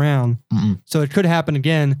first round. Mm-mm. So it could happen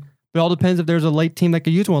again. But it all depends if there's a late team that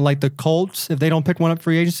could use one. Like the Colts, if they don't pick one up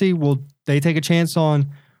free agency, will they take a chance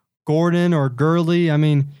on Gordon or Gurley? I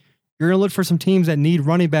mean, you're going to look for some teams that need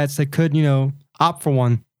running backs that could, opt for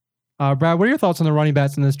one. Brad, what are your thoughts on the running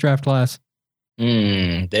backs in this draft class?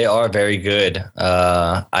 They are very good.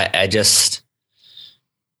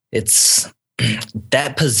 It's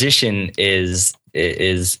that position is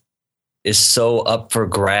so up for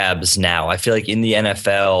grabs now. I feel like in the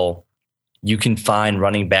NFL, you can find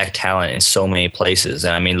running back talent in so many places.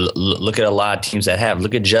 And I mean, look at a lot of teams that have.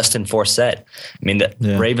 Look at Justin Forsett. I mean,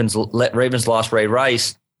 the Ravens lost Ray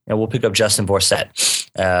Rice, and we'll pick up Justin Forsett.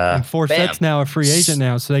 And Forsett's now a free agent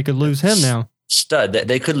now, so they could lose him now. Stud.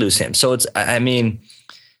 They could lose him. So it's, I mean,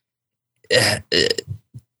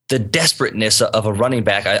 the desperateness of a running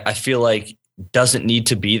back, I feel like doesn't need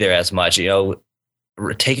to be there as much.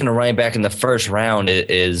 Taking a running back in the first round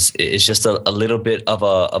is just a little bit of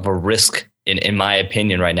a risk in my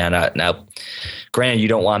opinion right now. Now, granted, you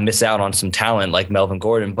don't want to miss out on some talent like Melvin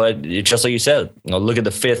Gordon, but just like you said, look at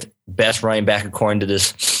the fifth best running back according to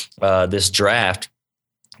this draft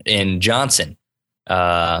in Johnson.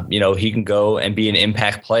 He can go and be an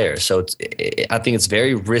impact player. So I think it's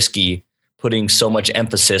very risky putting so much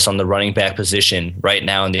emphasis on the running back position right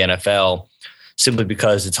now in the NFL, simply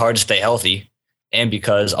because it's hard to stay healthy and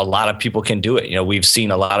because a lot of people can do it. We've seen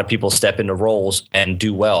a lot of people step into roles and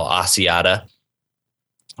do well. Asiata,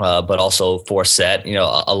 but also Forsett.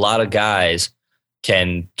 A lot of guys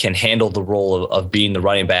can handle the role of being the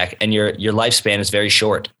running back, and your lifespan is very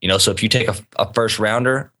short. So if you take a first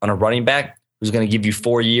rounder on a running back who's going to give you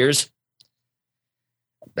 4 years,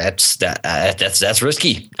 that's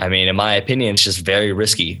risky. I mean, in my opinion, it's just very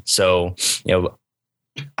risky. So,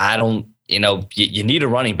 I don't, you need a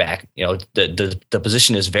running back. The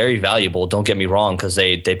position is very valuable. Don't get me wrong, because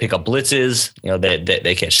they pick up blitzes.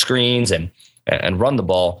 They catch screens and run the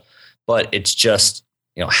ball. But it's just,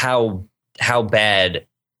 how bad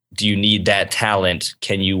do you need that talent?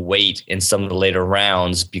 Can you wait in some of the later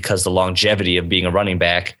rounds because the longevity of being a running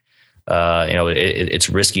back? It's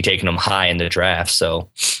risky taking them high in the draft. So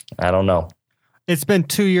I don't know. It's been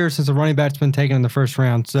 2 years since a running back's been taken in the first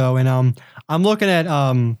round. So, and I'm looking at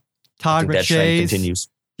Todd that trend McShay's. continues.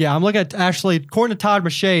 Yeah, I'm looking at actually, according to Todd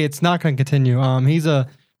McShay, it's not going to continue. He's a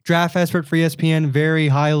draft expert for ESPN, very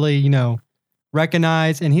highly,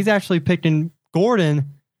 recognized, and he's actually picking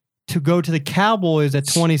Gordon to go to the Cowboys at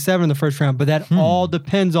 27 in the first round. But that all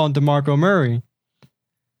depends on DeMarco Murray.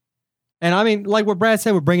 And I mean, like what Brad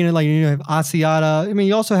said, we're bringing in have Asiata. I mean,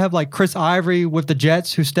 you also have like Chris Ivory with the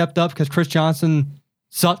Jets who stepped up because Chris Johnson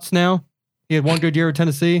sucks now. He had one good year with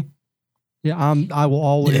Tennessee. Yeah, I will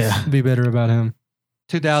always be bitter about him.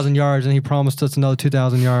 2,000 yards, and he promised us another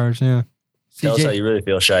 2,000 yards. Yeah. Tell us how you really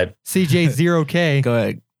feel, Shipe. CJ 0K. Go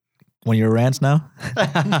ahead. When you're rants now,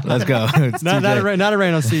 let's go. not a rant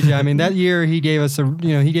on CJ. I mean, that year he gave us a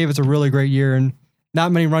really great year, and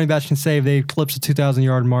not many running backs can say they eclipsed the 2,000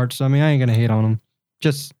 yard march. So I mean, I ain't gonna hate on him.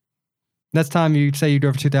 Just next time you say you do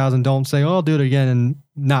it for 2,000, don't say, "Oh, I'll do it again," and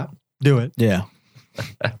not do it. Yeah.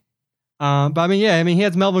 But I mean, he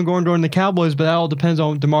has Melvin Gordon during the Cowboys, but that all depends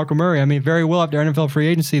on DeMarco Murray. I mean, very well after NFL free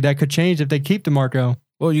agency, that could change if they keep DeMarco.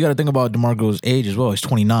 Well, you got to think about DeMarco's age as well. He's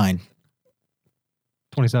 29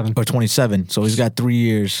 27 or 27, so he's got 3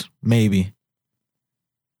 years, maybe.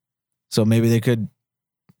 So maybe they could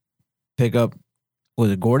pick up.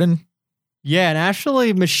 Was it Gordon? Yeah, and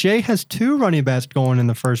actually, Michelle has 2 running backs going in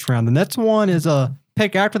the first round. The next one is a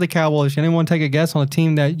pick after the Cowboys. Can anyone take a guess on a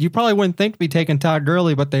team that you probably wouldn't think to be taking Todd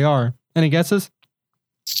Gurley, but they are? Any guesses?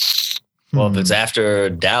 Well, if it's after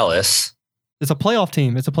Dallas, It's a playoff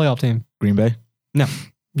team. Green Bay? No.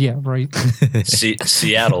 Yeah, right.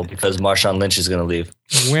 Seattle, because Marshawn Lynch is going to leave.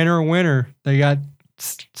 Winner. They got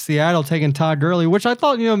Seattle taking Todd Gurley, which I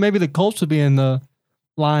thought, maybe the Colts would be in the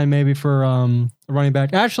line maybe for a running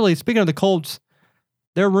back. Actually, speaking of the Colts,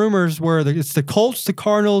 their rumors were it's the Colts, the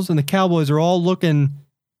Cardinals, and the Cowboys are all looking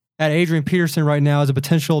at Adrian Peterson right now as a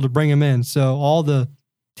potential to bring him in. So all the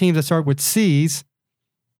teams that start with C's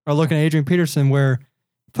are looking at Adrian Peterson, where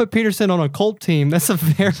put Peterson on a Colt team. That's a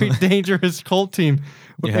very dangerous Colt team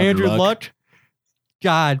with Andrew Luck.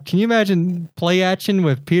 God, can you imagine play action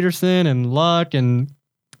with Peterson and Luck and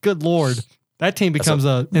good Lord, that team becomes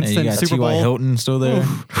an instant you got Super Bowl. T.Y. Hilton still there.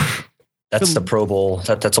 That's the Pro Bowl.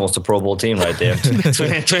 That's almost a Pro Bowl team right there.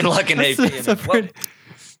 between Luck and AP.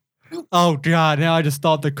 Oh God! Now I just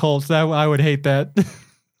thought the Colts. That I would hate that.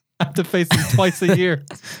 I have to face them twice a year.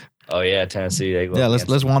 Oh yeah, Tennessee. They go Yeah, against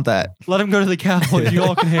let's want that. Let them go to the Cowboys. You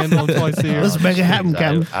all can handle them twice a year. Let's make it happen,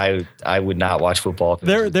 Captain. I would not watch football. if it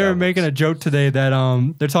was the They're Cowboys. making a joke today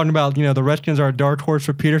that they're talking about the Redskins are a dark horse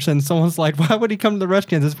for Peterson. Someone's like, why would he come to the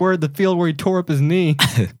Redskins? It's where the field where he tore up his knee.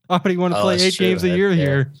 Why would he want to Oh, play that's 8 true. games a year Yeah,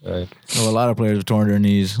 here? that's right. Well, a lot of players have torn their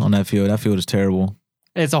knees on that field. That field is terrible.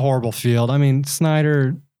 It's a horrible field. I mean,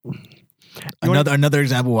 Snyder. Another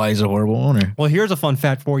example why he's a horrible owner. Well, here's a fun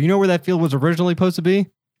fact for you. You know where that field was originally supposed to be?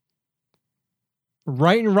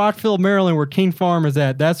 Right in Rockville, Maryland, where King Farm is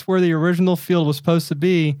at. That's where the original field was supposed to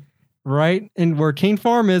be. Right? And where King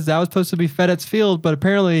Farm is, that was supposed to be FedEx Field, but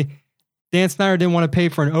apparently Dan Snyder didn't want to pay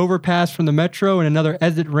for an overpass from the Metro and another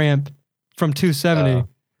exit ramp from 270. Oh.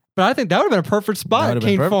 But I think that would have been a perfect spot That at would have been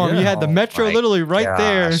King perfect, Farm. yeah. You had the Oh Metro my literally right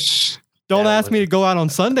there. gosh. Don't That ask me to go out on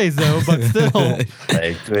Sundays, though, but still.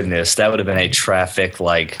 Thank goodness. That would have been a traffic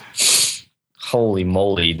holy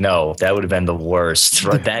moly. No, that would have been the worst.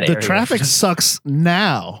 Right, that The area. traffic sucks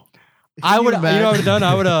now. I would, Can you you know what I would have done? I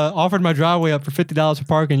imagine? would have offered my driveway up for $50 for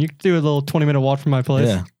parking. You could do a little 20-minute walk from my place.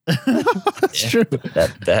 Yeah. That's true.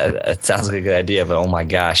 That sounds like a good idea, but oh my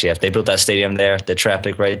gosh, yeah, if they built that stadium there, the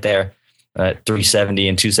traffic right there, 370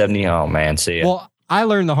 and 270, oh man, see ya. Well, I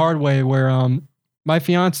learned the hard way where my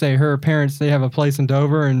fiance, her parents, they have a place in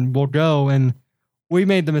Dover, and we'll go. And we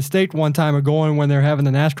made the mistake one time of going when they're having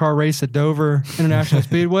the NASCAR race at Dover International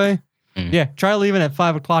Speedway. Mm. Yeah, try leaving at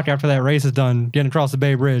 5 o'clock after that race is done, getting across the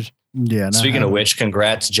Bay Bridge. Yeah. not Speaking of happening. which,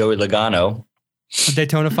 congrats, Joey Logano.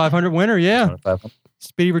 Daytona 500 winner, yeah.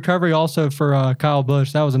 Speedy recovery also for Kyle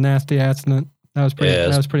Busch. That was a nasty accident. That was pretty.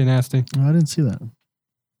 Yes. That was pretty nasty. Oh, I didn't see that.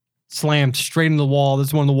 Slammed straight into the wall. This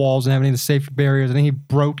is one of the walls and having any of the safety barriers. I think he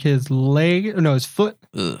broke his leg. Or no, his foot.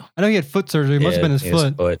 Ugh. I know he had foot surgery. It must have been his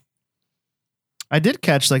foot. I did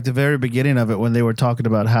catch the very beginning of it when they were talking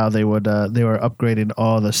about how they were upgrading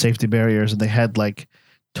all the safety barriers, and they had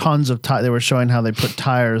tons of they were showing how they put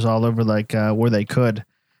tires all over where they could,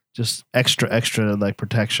 just extra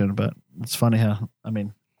protection. But it's funny how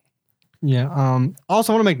Yeah.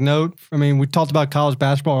 Also, I want to make note. I mean, we talked about college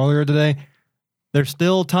basketball earlier today. There's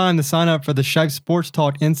still time to sign up for the Shipe Sports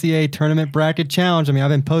Talk NCAA Tournament Bracket Challenge. I mean, I've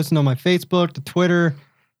been posting on my Facebook, the Twitter.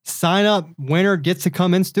 Sign up. Winner gets to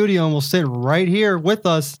come in studio and we'll sit right here with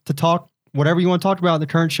us to talk whatever you want to talk about in the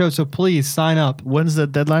current show. So please sign up. when's the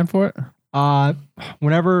deadline for it?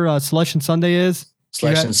 Whenever Selection Sunday is.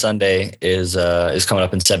 Selection Sunday is coming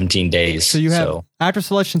up in 17 days. So you have after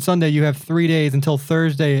Selection Sunday, you have 3 days until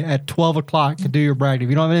Thursday at 12 o'clock to do your bracket. If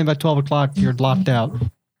you don't have anything by 12 o'clock, you're locked out.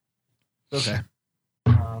 Okay.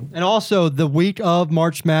 And also the week of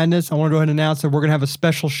March Madness, I want to go ahead and announce that we're going to have a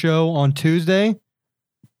special show on Tuesday.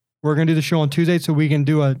 We're going to do the show on Tuesday so we can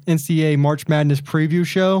do a NCAA March Madness preview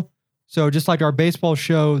show. So just like our baseball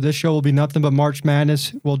show, this show will be nothing but March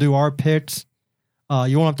Madness. We'll do our picks.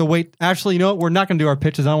 You won't have to wait. Actually, you know what? We're not going to do our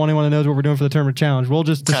pitches. I don't want anyone to know what we're doing for the tournament challenge. We'll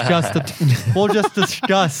just discuss We'll just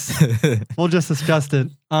discuss it.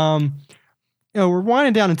 We're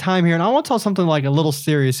winding down in time here, and I want to tell something a little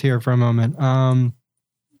serious here for a moment.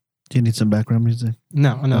 Do you need some background music?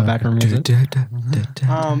 No, background music.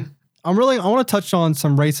 I want to touch on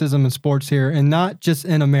some racism in sports here, and not just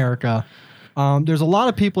in America. There's a lot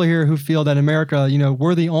of people here who feel that America,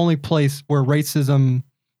 we're the only place where racism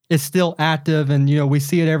is still active, and we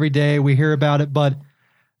see it every day, we hear about it, but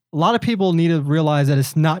a lot of people need to realize that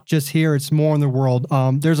it's not just here, it's more in the world.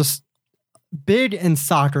 There's a big in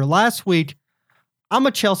soccer. Last week, I'm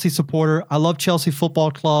a Chelsea supporter. I love Chelsea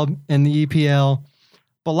Football Club and the EPL.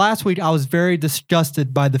 But last week, I was very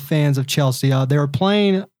disgusted by the fans of Chelsea. They were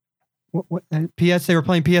playing They were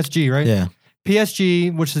playing PSG, right? Yeah.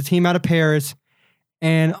 PSG, which is a team out of Paris.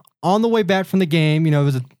 And on the way back from the game,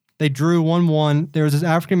 they drew 1-1. There was this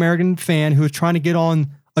African-American fan who was trying to get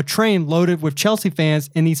on a train loaded with Chelsea fans,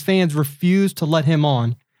 and these fans refused to let him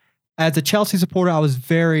on. As a Chelsea supporter, I was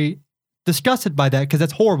very disgusted by that because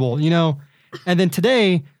that's horrible, And then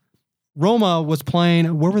today, Roma was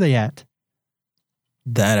playing. Where were they at?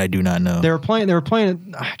 That I do not know. They were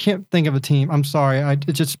playing. I can't think of a team. I'm sorry.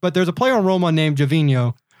 But there's a player on Roma named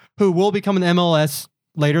Jovino who will become an MLS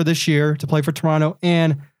later this year to play for Toronto.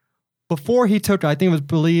 And before he took, I think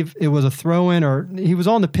it was a throw-in, or he was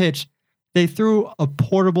on the pitch. They threw an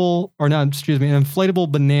inflatable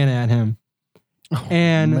banana at him.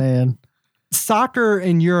 And Man. soccer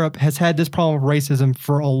in Europe has had this problem of racism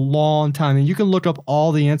for a long time. And you can look up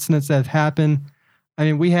all the incidents that have happened.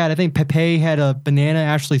 I mean, I think Pepe had a banana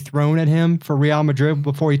actually thrown at him for Real Madrid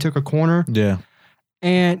before he took a corner. Yeah.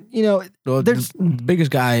 And, Well, there's the biggest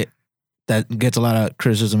guy that gets a lot of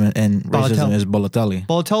criticism and racism Balotelli. is Balotelli.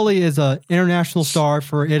 Balotelli is an international star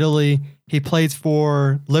for Italy. He plays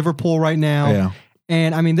for Liverpool right now. Yeah.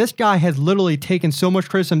 And I mean, this guy has literally taken so much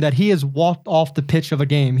criticism that he has walked off the pitch of a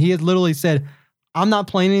game. He has literally said, I'm not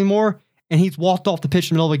playing anymore. And he's walked off the pitch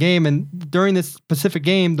in the middle of a game. And during this specific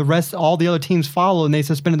game, all the other teams followed and they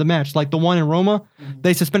suspended the match. Like the one in Roma,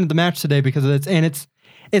 they suspended the match today because of this. And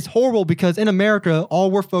it's horrible because in America,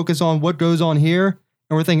 all we're focused on what goes on here.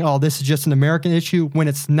 And we're thinking, oh, this is just an American issue when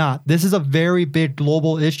it's not. This is a very big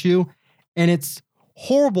global issue. And it's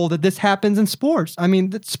horrible that this happens in sports. I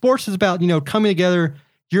mean, sports is about, coming together,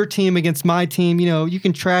 your team against my team. You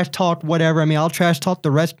can trash talk whatever. I mean, I'll trash talk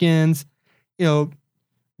the Redskins,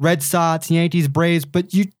 Red Sox, Yankees, Braves,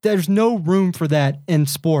 but there's no room for that in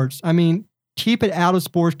sports. I mean, keep it out of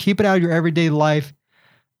sports, keep it out of your everyday life.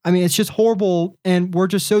 I mean, it's just horrible. And we're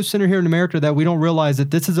just so centered here in America that we don't realize that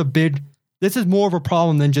this is more of a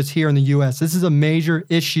problem than just here in the U.S. This is a major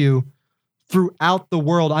issue throughout the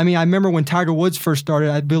world. I mean, I remember when Tiger Woods first started,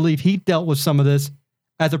 I believe he dealt with some of this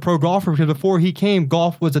as a pro golfer because before he came,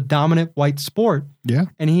 golf was a dominant white sport. Yeah.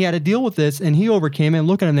 And he had to deal with this and he overcame it. And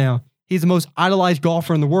look at him now. He's the most idolized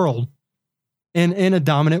golfer in the world in a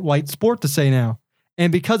dominant white sport to say now.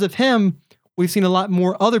 And because of him, we've seen a lot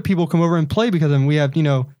more other people come over and play because of him. We have,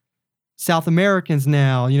 South Americans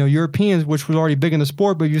now, Europeans, which was already big in the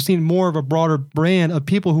sport, but you're seeing more of a broader brand of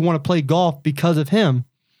people who want to play golf because of him.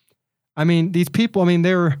 I mean, these people, we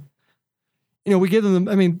give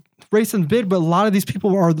them, racing's big, but a lot of these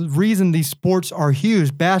people are the reason these sports are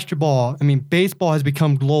huge. Basketball, baseball has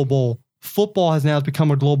become global. Football has now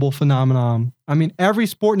become a global phenomenon. I mean, every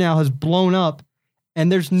sport now has blown up,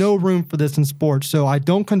 and there's no room for this in sports. So I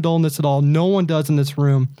don't condone this at all. No one does in this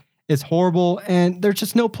room. It's horrible, and there's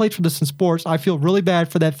just no place for this in sports. I feel really bad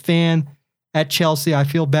for that fan at Chelsea. I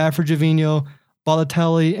feel bad for Jovino,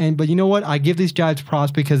 Balotelli, but you know what? I give these guys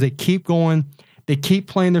props because they keep going. They keep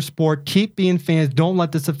playing their sport. Keep being fans. Don't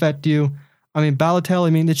let this affect you.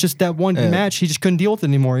 Balotelli, it's just that one match. He just couldn't deal with it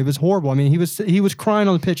anymore. It was horrible. He was crying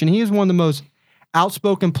on the pitch, and he is one of the most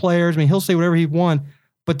outspoken players. He'll say whatever he wants,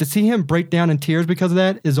 but to see him break down in tears because of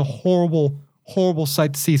that is a horrible, horrible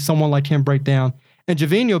sight to see someone like him break down. And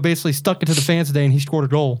Jovino basically stuck it to the fans today, and he scored a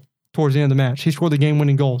goal towards the end of the match. He scored the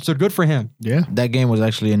game-winning goal. So good for him. Yeah. That game was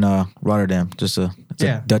actually in Rotterdam. It's a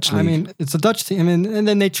Dutch league. It's a Dutch team. And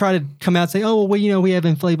then they try to come out and say, oh, well, we have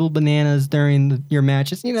inflatable bananas during your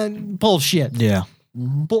matches. Bullshit. Yeah.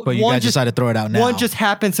 But you guys decided to throw it out now. One just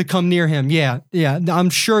happens to come near him. Yeah.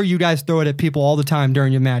 I'm sure you guys throw it at people all the time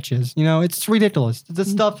during your matches. It's ridiculous.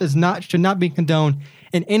 This stuff should not be condoned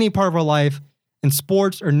in any part of our life. In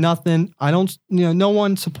sports or nothing. I don't, no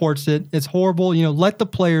one supports it. It's horrible. Let the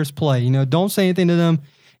players play. Don't say anything to them.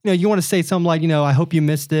 You want to say something like, I hope you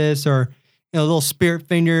missed this, or, little spirit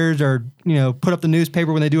fingers, or, put up the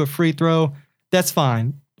newspaper when they do a free throw. That's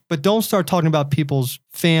fine. But don't start talking about people's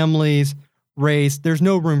families, race. There's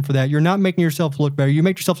no room for that. You're not making yourself look better. You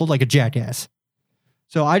make yourself look like a jackass.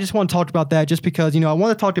 So I just want to talk about that just because, I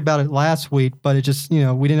want to talk about it last week, but it just,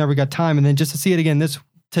 we didn't ever got time. And then just to see it again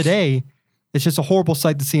today, it's just a horrible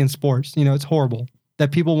sight to see in sports. It's horrible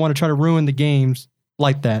that people want to try to ruin the games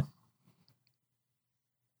like that.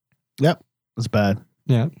 Yep. It's bad.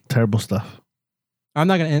 Yeah. Terrible stuff. I'm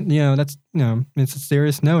not going to, that's, it's a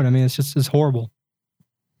serious note. It's horrible.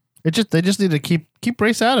 They just need to keep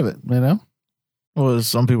race out of it, Well,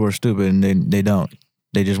 some people are stupid and they don't.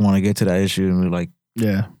 They just want to get to that issue and be like,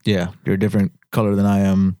 yeah, you're a different color than I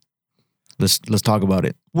am. Let's talk about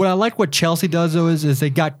it. What I like what Chelsea does though is they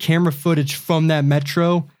got camera footage from that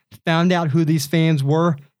metro, found out who these fans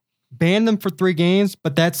were, banned them for 3 games,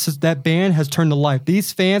 but that ban has turned to life.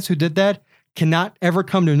 These fans who did that cannot ever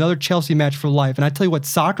come to another Chelsea match for life. And I tell you what,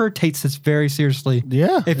 soccer takes this very seriously.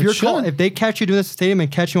 Yeah. If they catch you doing this at the stadium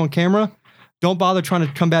and catch you on camera, don't bother trying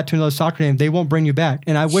to come back to another soccer game. They won't bring you back.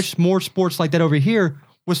 And I wish more sports like that over here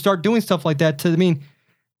would start doing stuff like that.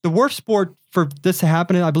 The worst sport for this to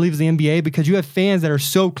happen, I believe, is the NBA because you have fans that are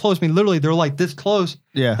so close. Literally, they're like this close.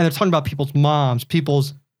 Yeah. And they're talking about people's moms,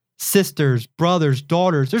 people's sisters, brothers,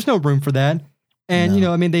 daughters. There's no room for that. And,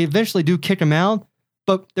 they eventually do kick them out,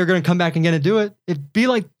 but they're going to come back and get to do it. It'd be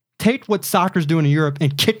like, take what soccer's doing in Europe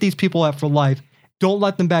and kick these people out for life. Don't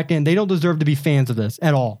let them back in. They don't deserve to be fans of this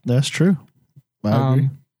at all. That's true. I agree.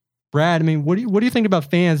 Brad, what do you think about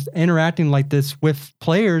fans interacting like this with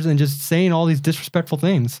players and just saying all these disrespectful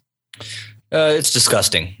things? It's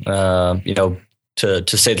disgusting. To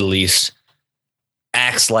say the least.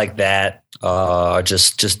 Acts like that are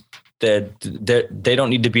just they don't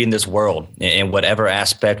need to be in this world in whatever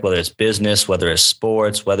aspect, whether it's business, whether it's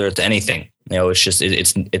sports, whether it's anything. It's just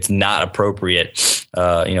it's not appropriate.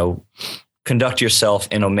 conduct yourself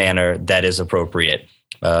in a manner that is appropriate.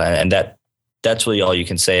 And that's really all you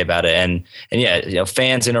can say about it. And yeah,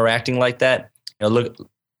 fans interacting like that,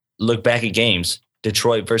 look back at games,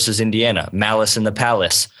 Detroit versus Indiana, Malice in the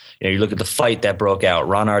Palace. You look at the fight that broke out,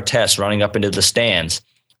 Ron Artest running up into the stands.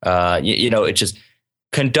 It just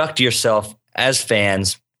conduct yourself as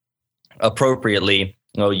fans appropriately.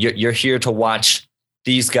 You're here to watch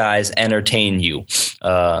these guys entertain you.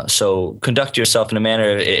 So conduct yourself in a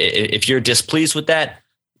manner. If you're displeased with that,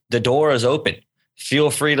 the door is open.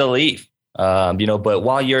 Feel free to leave. But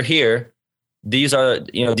while you're here, these are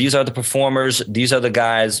the performers. These are the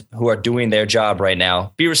guys who are doing their job right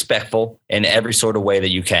now. Be respectful in every sort of way that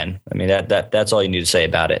you can. I mean, that's all you need to say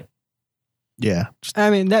about it. Yeah.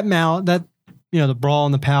 I mean, the brawl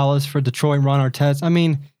in the Palace for Detroit and Ron Artest. I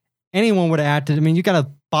mean, anyone would have acted. I mean, you got a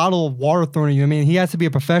bottle of water thrown at you. I mean, he has to be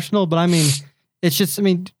a professional, but I mean, it's just, I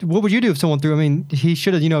mean, what would you do if someone threw? I mean, he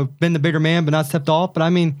should have, been the bigger man, but not stepped off. But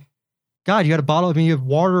I mean, God, you had a bottle. I mean, you have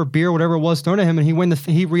water or beer, whatever it was, thrown at him, and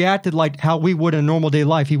he reacted like how we would in a normal day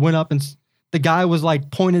life. He went up and the guy was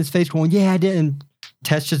like pointing his face, going, "Yeah, I did." And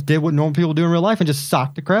Tess just did what normal people do in real life and just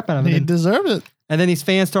socked the crap out of him. He deserved it. And then these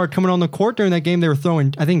fans started coming on the court during that game. They were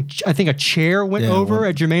throwing. I think a chair went over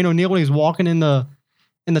at Jermaine O'Neal when he was walking in the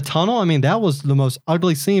tunnel. I mean, that was the most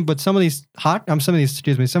ugly scene. But some of these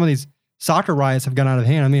soccer riots have gone out of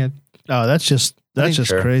hand. I mean, that's just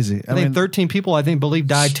crazy. I think 13 people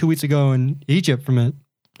died 2 weeks ago in Egypt from it.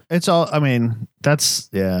 It's all. I mean, that's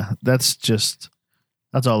all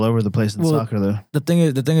over the place in soccer, though. The thing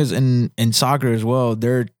is in soccer as well.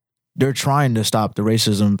 They're trying to stop the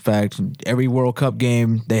racism. In fact, every World Cup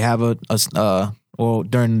game they have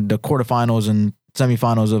during the quarterfinals and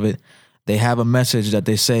semifinals of it, they have a message that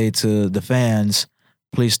they say to the fans.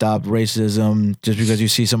 Please stop racism. Just because you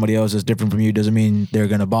see somebody else that's different from you doesn't mean they're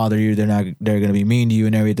going to bother you. They're going to be mean to you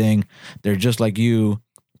and everything. They're just like you,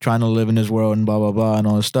 trying to live in this world and blah, blah, blah, and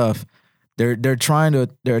all this stuff. They're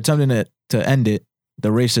attempting to end it, the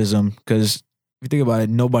racism, because if you think about it,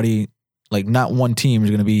 nobody, like not one team is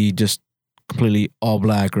going to be just completely all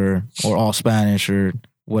black or all Spanish or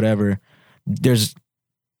whatever. There's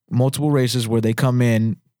multiple races where they come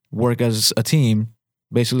in, work as a team,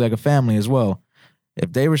 basically like a family as well.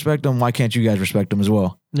 If they respect them, why can't you guys respect them as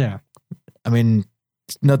well? Yeah. I mean,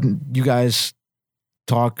 nothing. You guys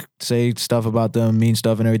say stuff about them, mean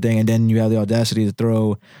stuff and everything, and then you have the audacity to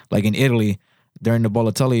throw, like in Italy, during the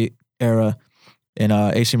Balotelli era in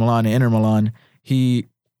AC Milan and Inter Milan, he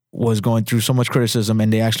was going through so much criticism,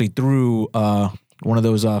 and they actually threw one of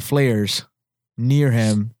those flares near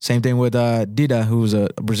him. Same thing with Dida, who was a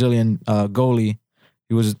Brazilian goalie.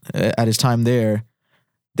 He was at his time there.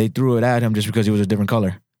 They threw it at him just because he was a different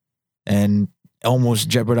color, and almost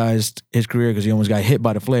jeopardized his career because he almost got hit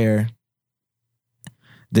by the flare.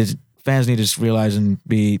 The fans need to realize and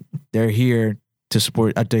they're here to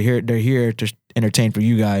support. They're here to entertain for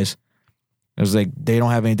you guys. It was like they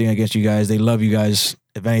don't have anything against you guys. They love you guys.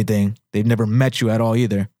 If anything, they've never met you at all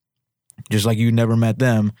either. Just like you never met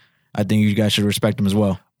them. I think you guys should respect them as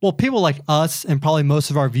well. Well, people like us and probably most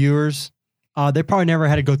of our viewers, they probably never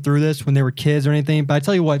had to go through this when they were kids or anything. But I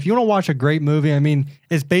tell you what, if you want to watch a great movie, I mean,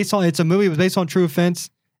 it's a movie that was based on true events,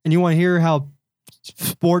 and you want to hear how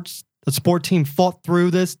the sport team fought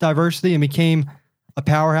through this diversity and became a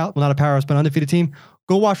powerhouse. Well, not a powerhouse, but an undefeated team.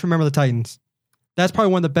 Go watch Remember the Titans. That's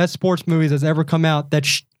probably one of the best sports movies that's ever come out that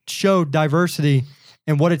showed diversity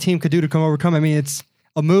and what a team could do to overcome. I mean, it's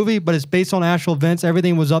a movie, but it's based on actual events.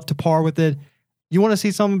 Everything was up to par with it. You want to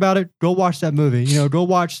see something about it? Go watch that movie. Go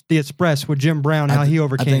watch The Express with Jim Brown, how he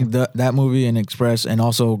overcame. I think that movie and Express, and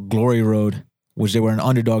also Glory Road, which they were an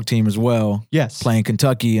underdog team as well. Yes. Playing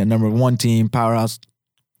Kentucky, a number one team, powerhouse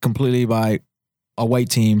completely by a white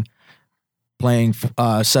team, playing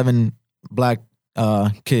 7 black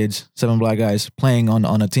kids, 7 black guys playing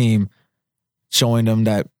on a team, showing them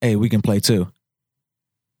that, hey, we can play too.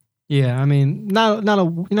 Yeah, I mean, not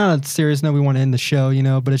a serious note we want to end the show,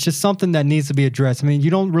 but it's just something that needs to be addressed. I mean, you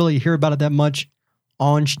don't really hear about it that much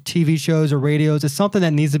on TV shows or radios. It's something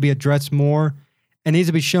that needs to be addressed more and needs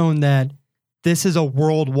to be shown that this is a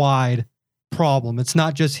worldwide problem. It's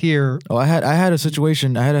not just here. Oh, I had a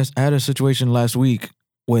situation. I had a situation last week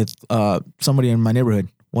with somebody in my neighborhood.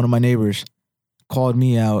 One of my neighbors called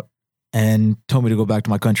me out and told me to go back to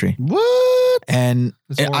my country. What? And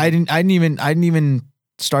I didn't even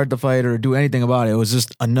start the fight or do anything about it. It was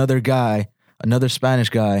just another Spanish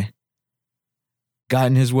guy got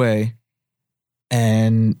in his way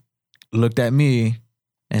and looked at me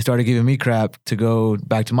and started giving me crap to go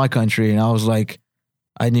back to my country. And I was like,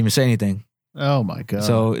 I didn't even say anything. Oh my God.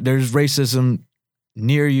 So there's racism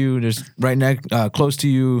near you. There's right next, close to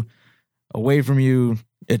you, away from you.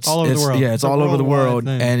 It's All over the world. Yeah, it's all over the worldwide world,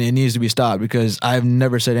 thing. and it needs to be stopped because I've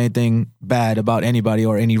never said anything bad about anybody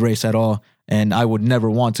or any race at all, and I would never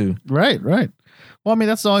want to. Right. Well, I mean,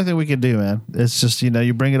 that's the only thing we can do, man. It's just,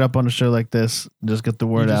 you bring it up on a show like this, just get the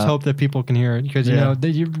You word just out. hope that people can hear it because you Yeah. know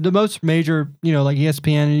the most major, like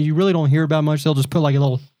ESPN, you really don't hear about much. They'll just put like a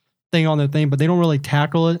little thing on their thing, but they don't really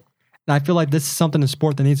tackle it. And I feel like this is something in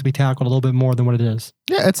sport that needs to be tackled a little bit more than what it is.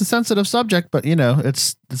 Yeah, it's a sensitive subject, but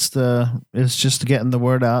it's just getting the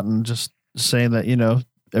word out and just saying that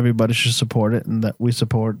everybody should support it and that we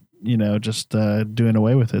support just doing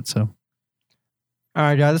away with it. So All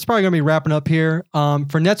right, guys, that's probably going to be wrapping up here.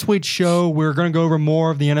 For next week's show, we're going to go over more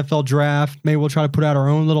of the NFL draft. Maybe we'll try to put out our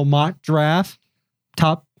own little mock draft.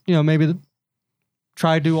 Try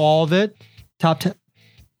to do all of it. Top 10.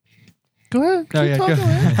 go ahead. Oh, yeah, Keep go.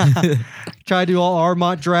 talking, man. Try to do all our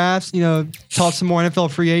mock drafts. Talk some more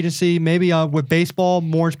NFL free agency. Maybe with baseball,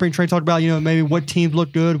 more in spring training. Talk about maybe what teams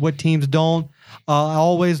look good, what teams don't.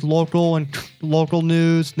 Always local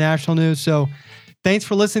news, national news. So thanks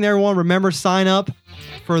for listening, everyone. Remember, sign up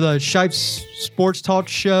for the Shipes Sports Talk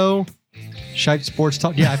show. Shipes Sports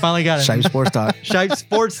Talk. Yeah, I finally got it. Shipe Sports Talk. Shipes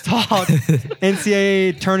Sports Talk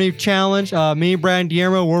NCAA Tourney Challenge. Me and Brad and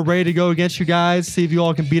Guillermo, we're ready to go against you guys. See if you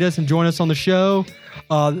all can beat us and join us on the show.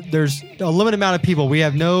 There's a limited amount of people. We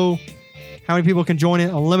have how many people can join it?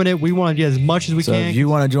 Unlimited. We want to get as much as we So can. if you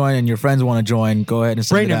want to join and your friends want to join, go ahead and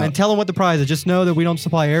send Bring it them out. and tell them what the prize is. Just know that we don't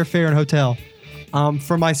supply airfare and hotel.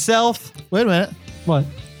 For myself, Wait a minute. what?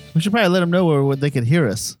 We should probably let them know where they can hear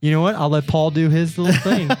us. You know what? I'll let Paul do his little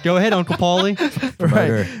thing. Go ahead, Uncle Paulie.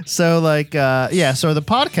 Promoter. So so the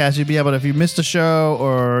podcast, you'd be able to, if you missed a show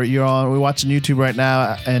or we're watching YouTube right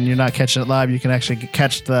now and you're not catching it live, you can actually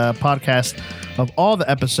catch the podcast of all the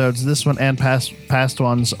episodes, this one and past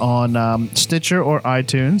ones on Stitcher or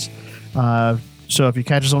iTunes. So if you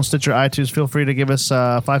catch us on Stitcher, iTunes, feel free to give us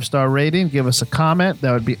a 5-star rating, give us a comment.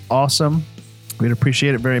 That would be awesome. We'd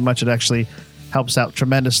appreciate it very much. It actually helps out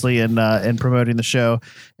tremendously in promoting the show.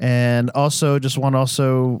 And also just want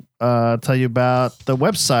to tell you about the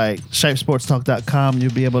website, shipesportstalk.com.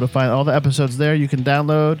 You'll be able to find all the episodes there. You can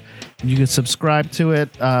download, you can subscribe to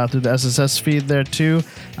it through the SSS feed there too.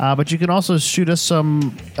 But you can also shoot us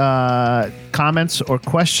some comments or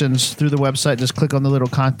questions through the website. Just click on the little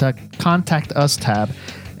contact us tab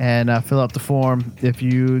and fill out the form. If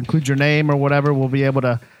you include your name or whatever, we'll be able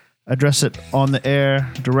to address it on the air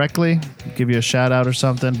directly, give you a shout out or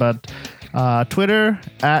something. But Twitter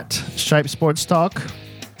at Shipe Sports Talk,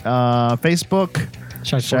 Facebook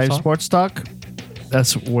Shipe Sports Talk.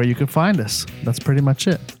 That's where you can find us. That's pretty much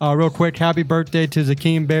it. Real quick, happy birthday to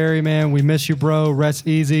Zakeem Berry, man. We miss you, bro. Rest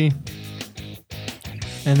easy.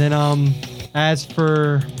 And then as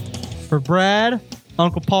for Brad,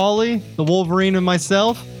 Uncle Paulie, the Wolverine, and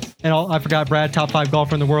myself, and I forgot Brad, top 5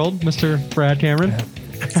 golfer in the world, Mr. Brad Cameron.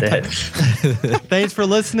 That's it. Thanks for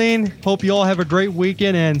listening. Hope you all have a great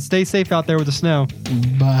weekend and stay safe out there with the snow.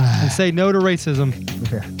 Bye. And say no to racism.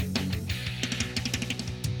 Okay.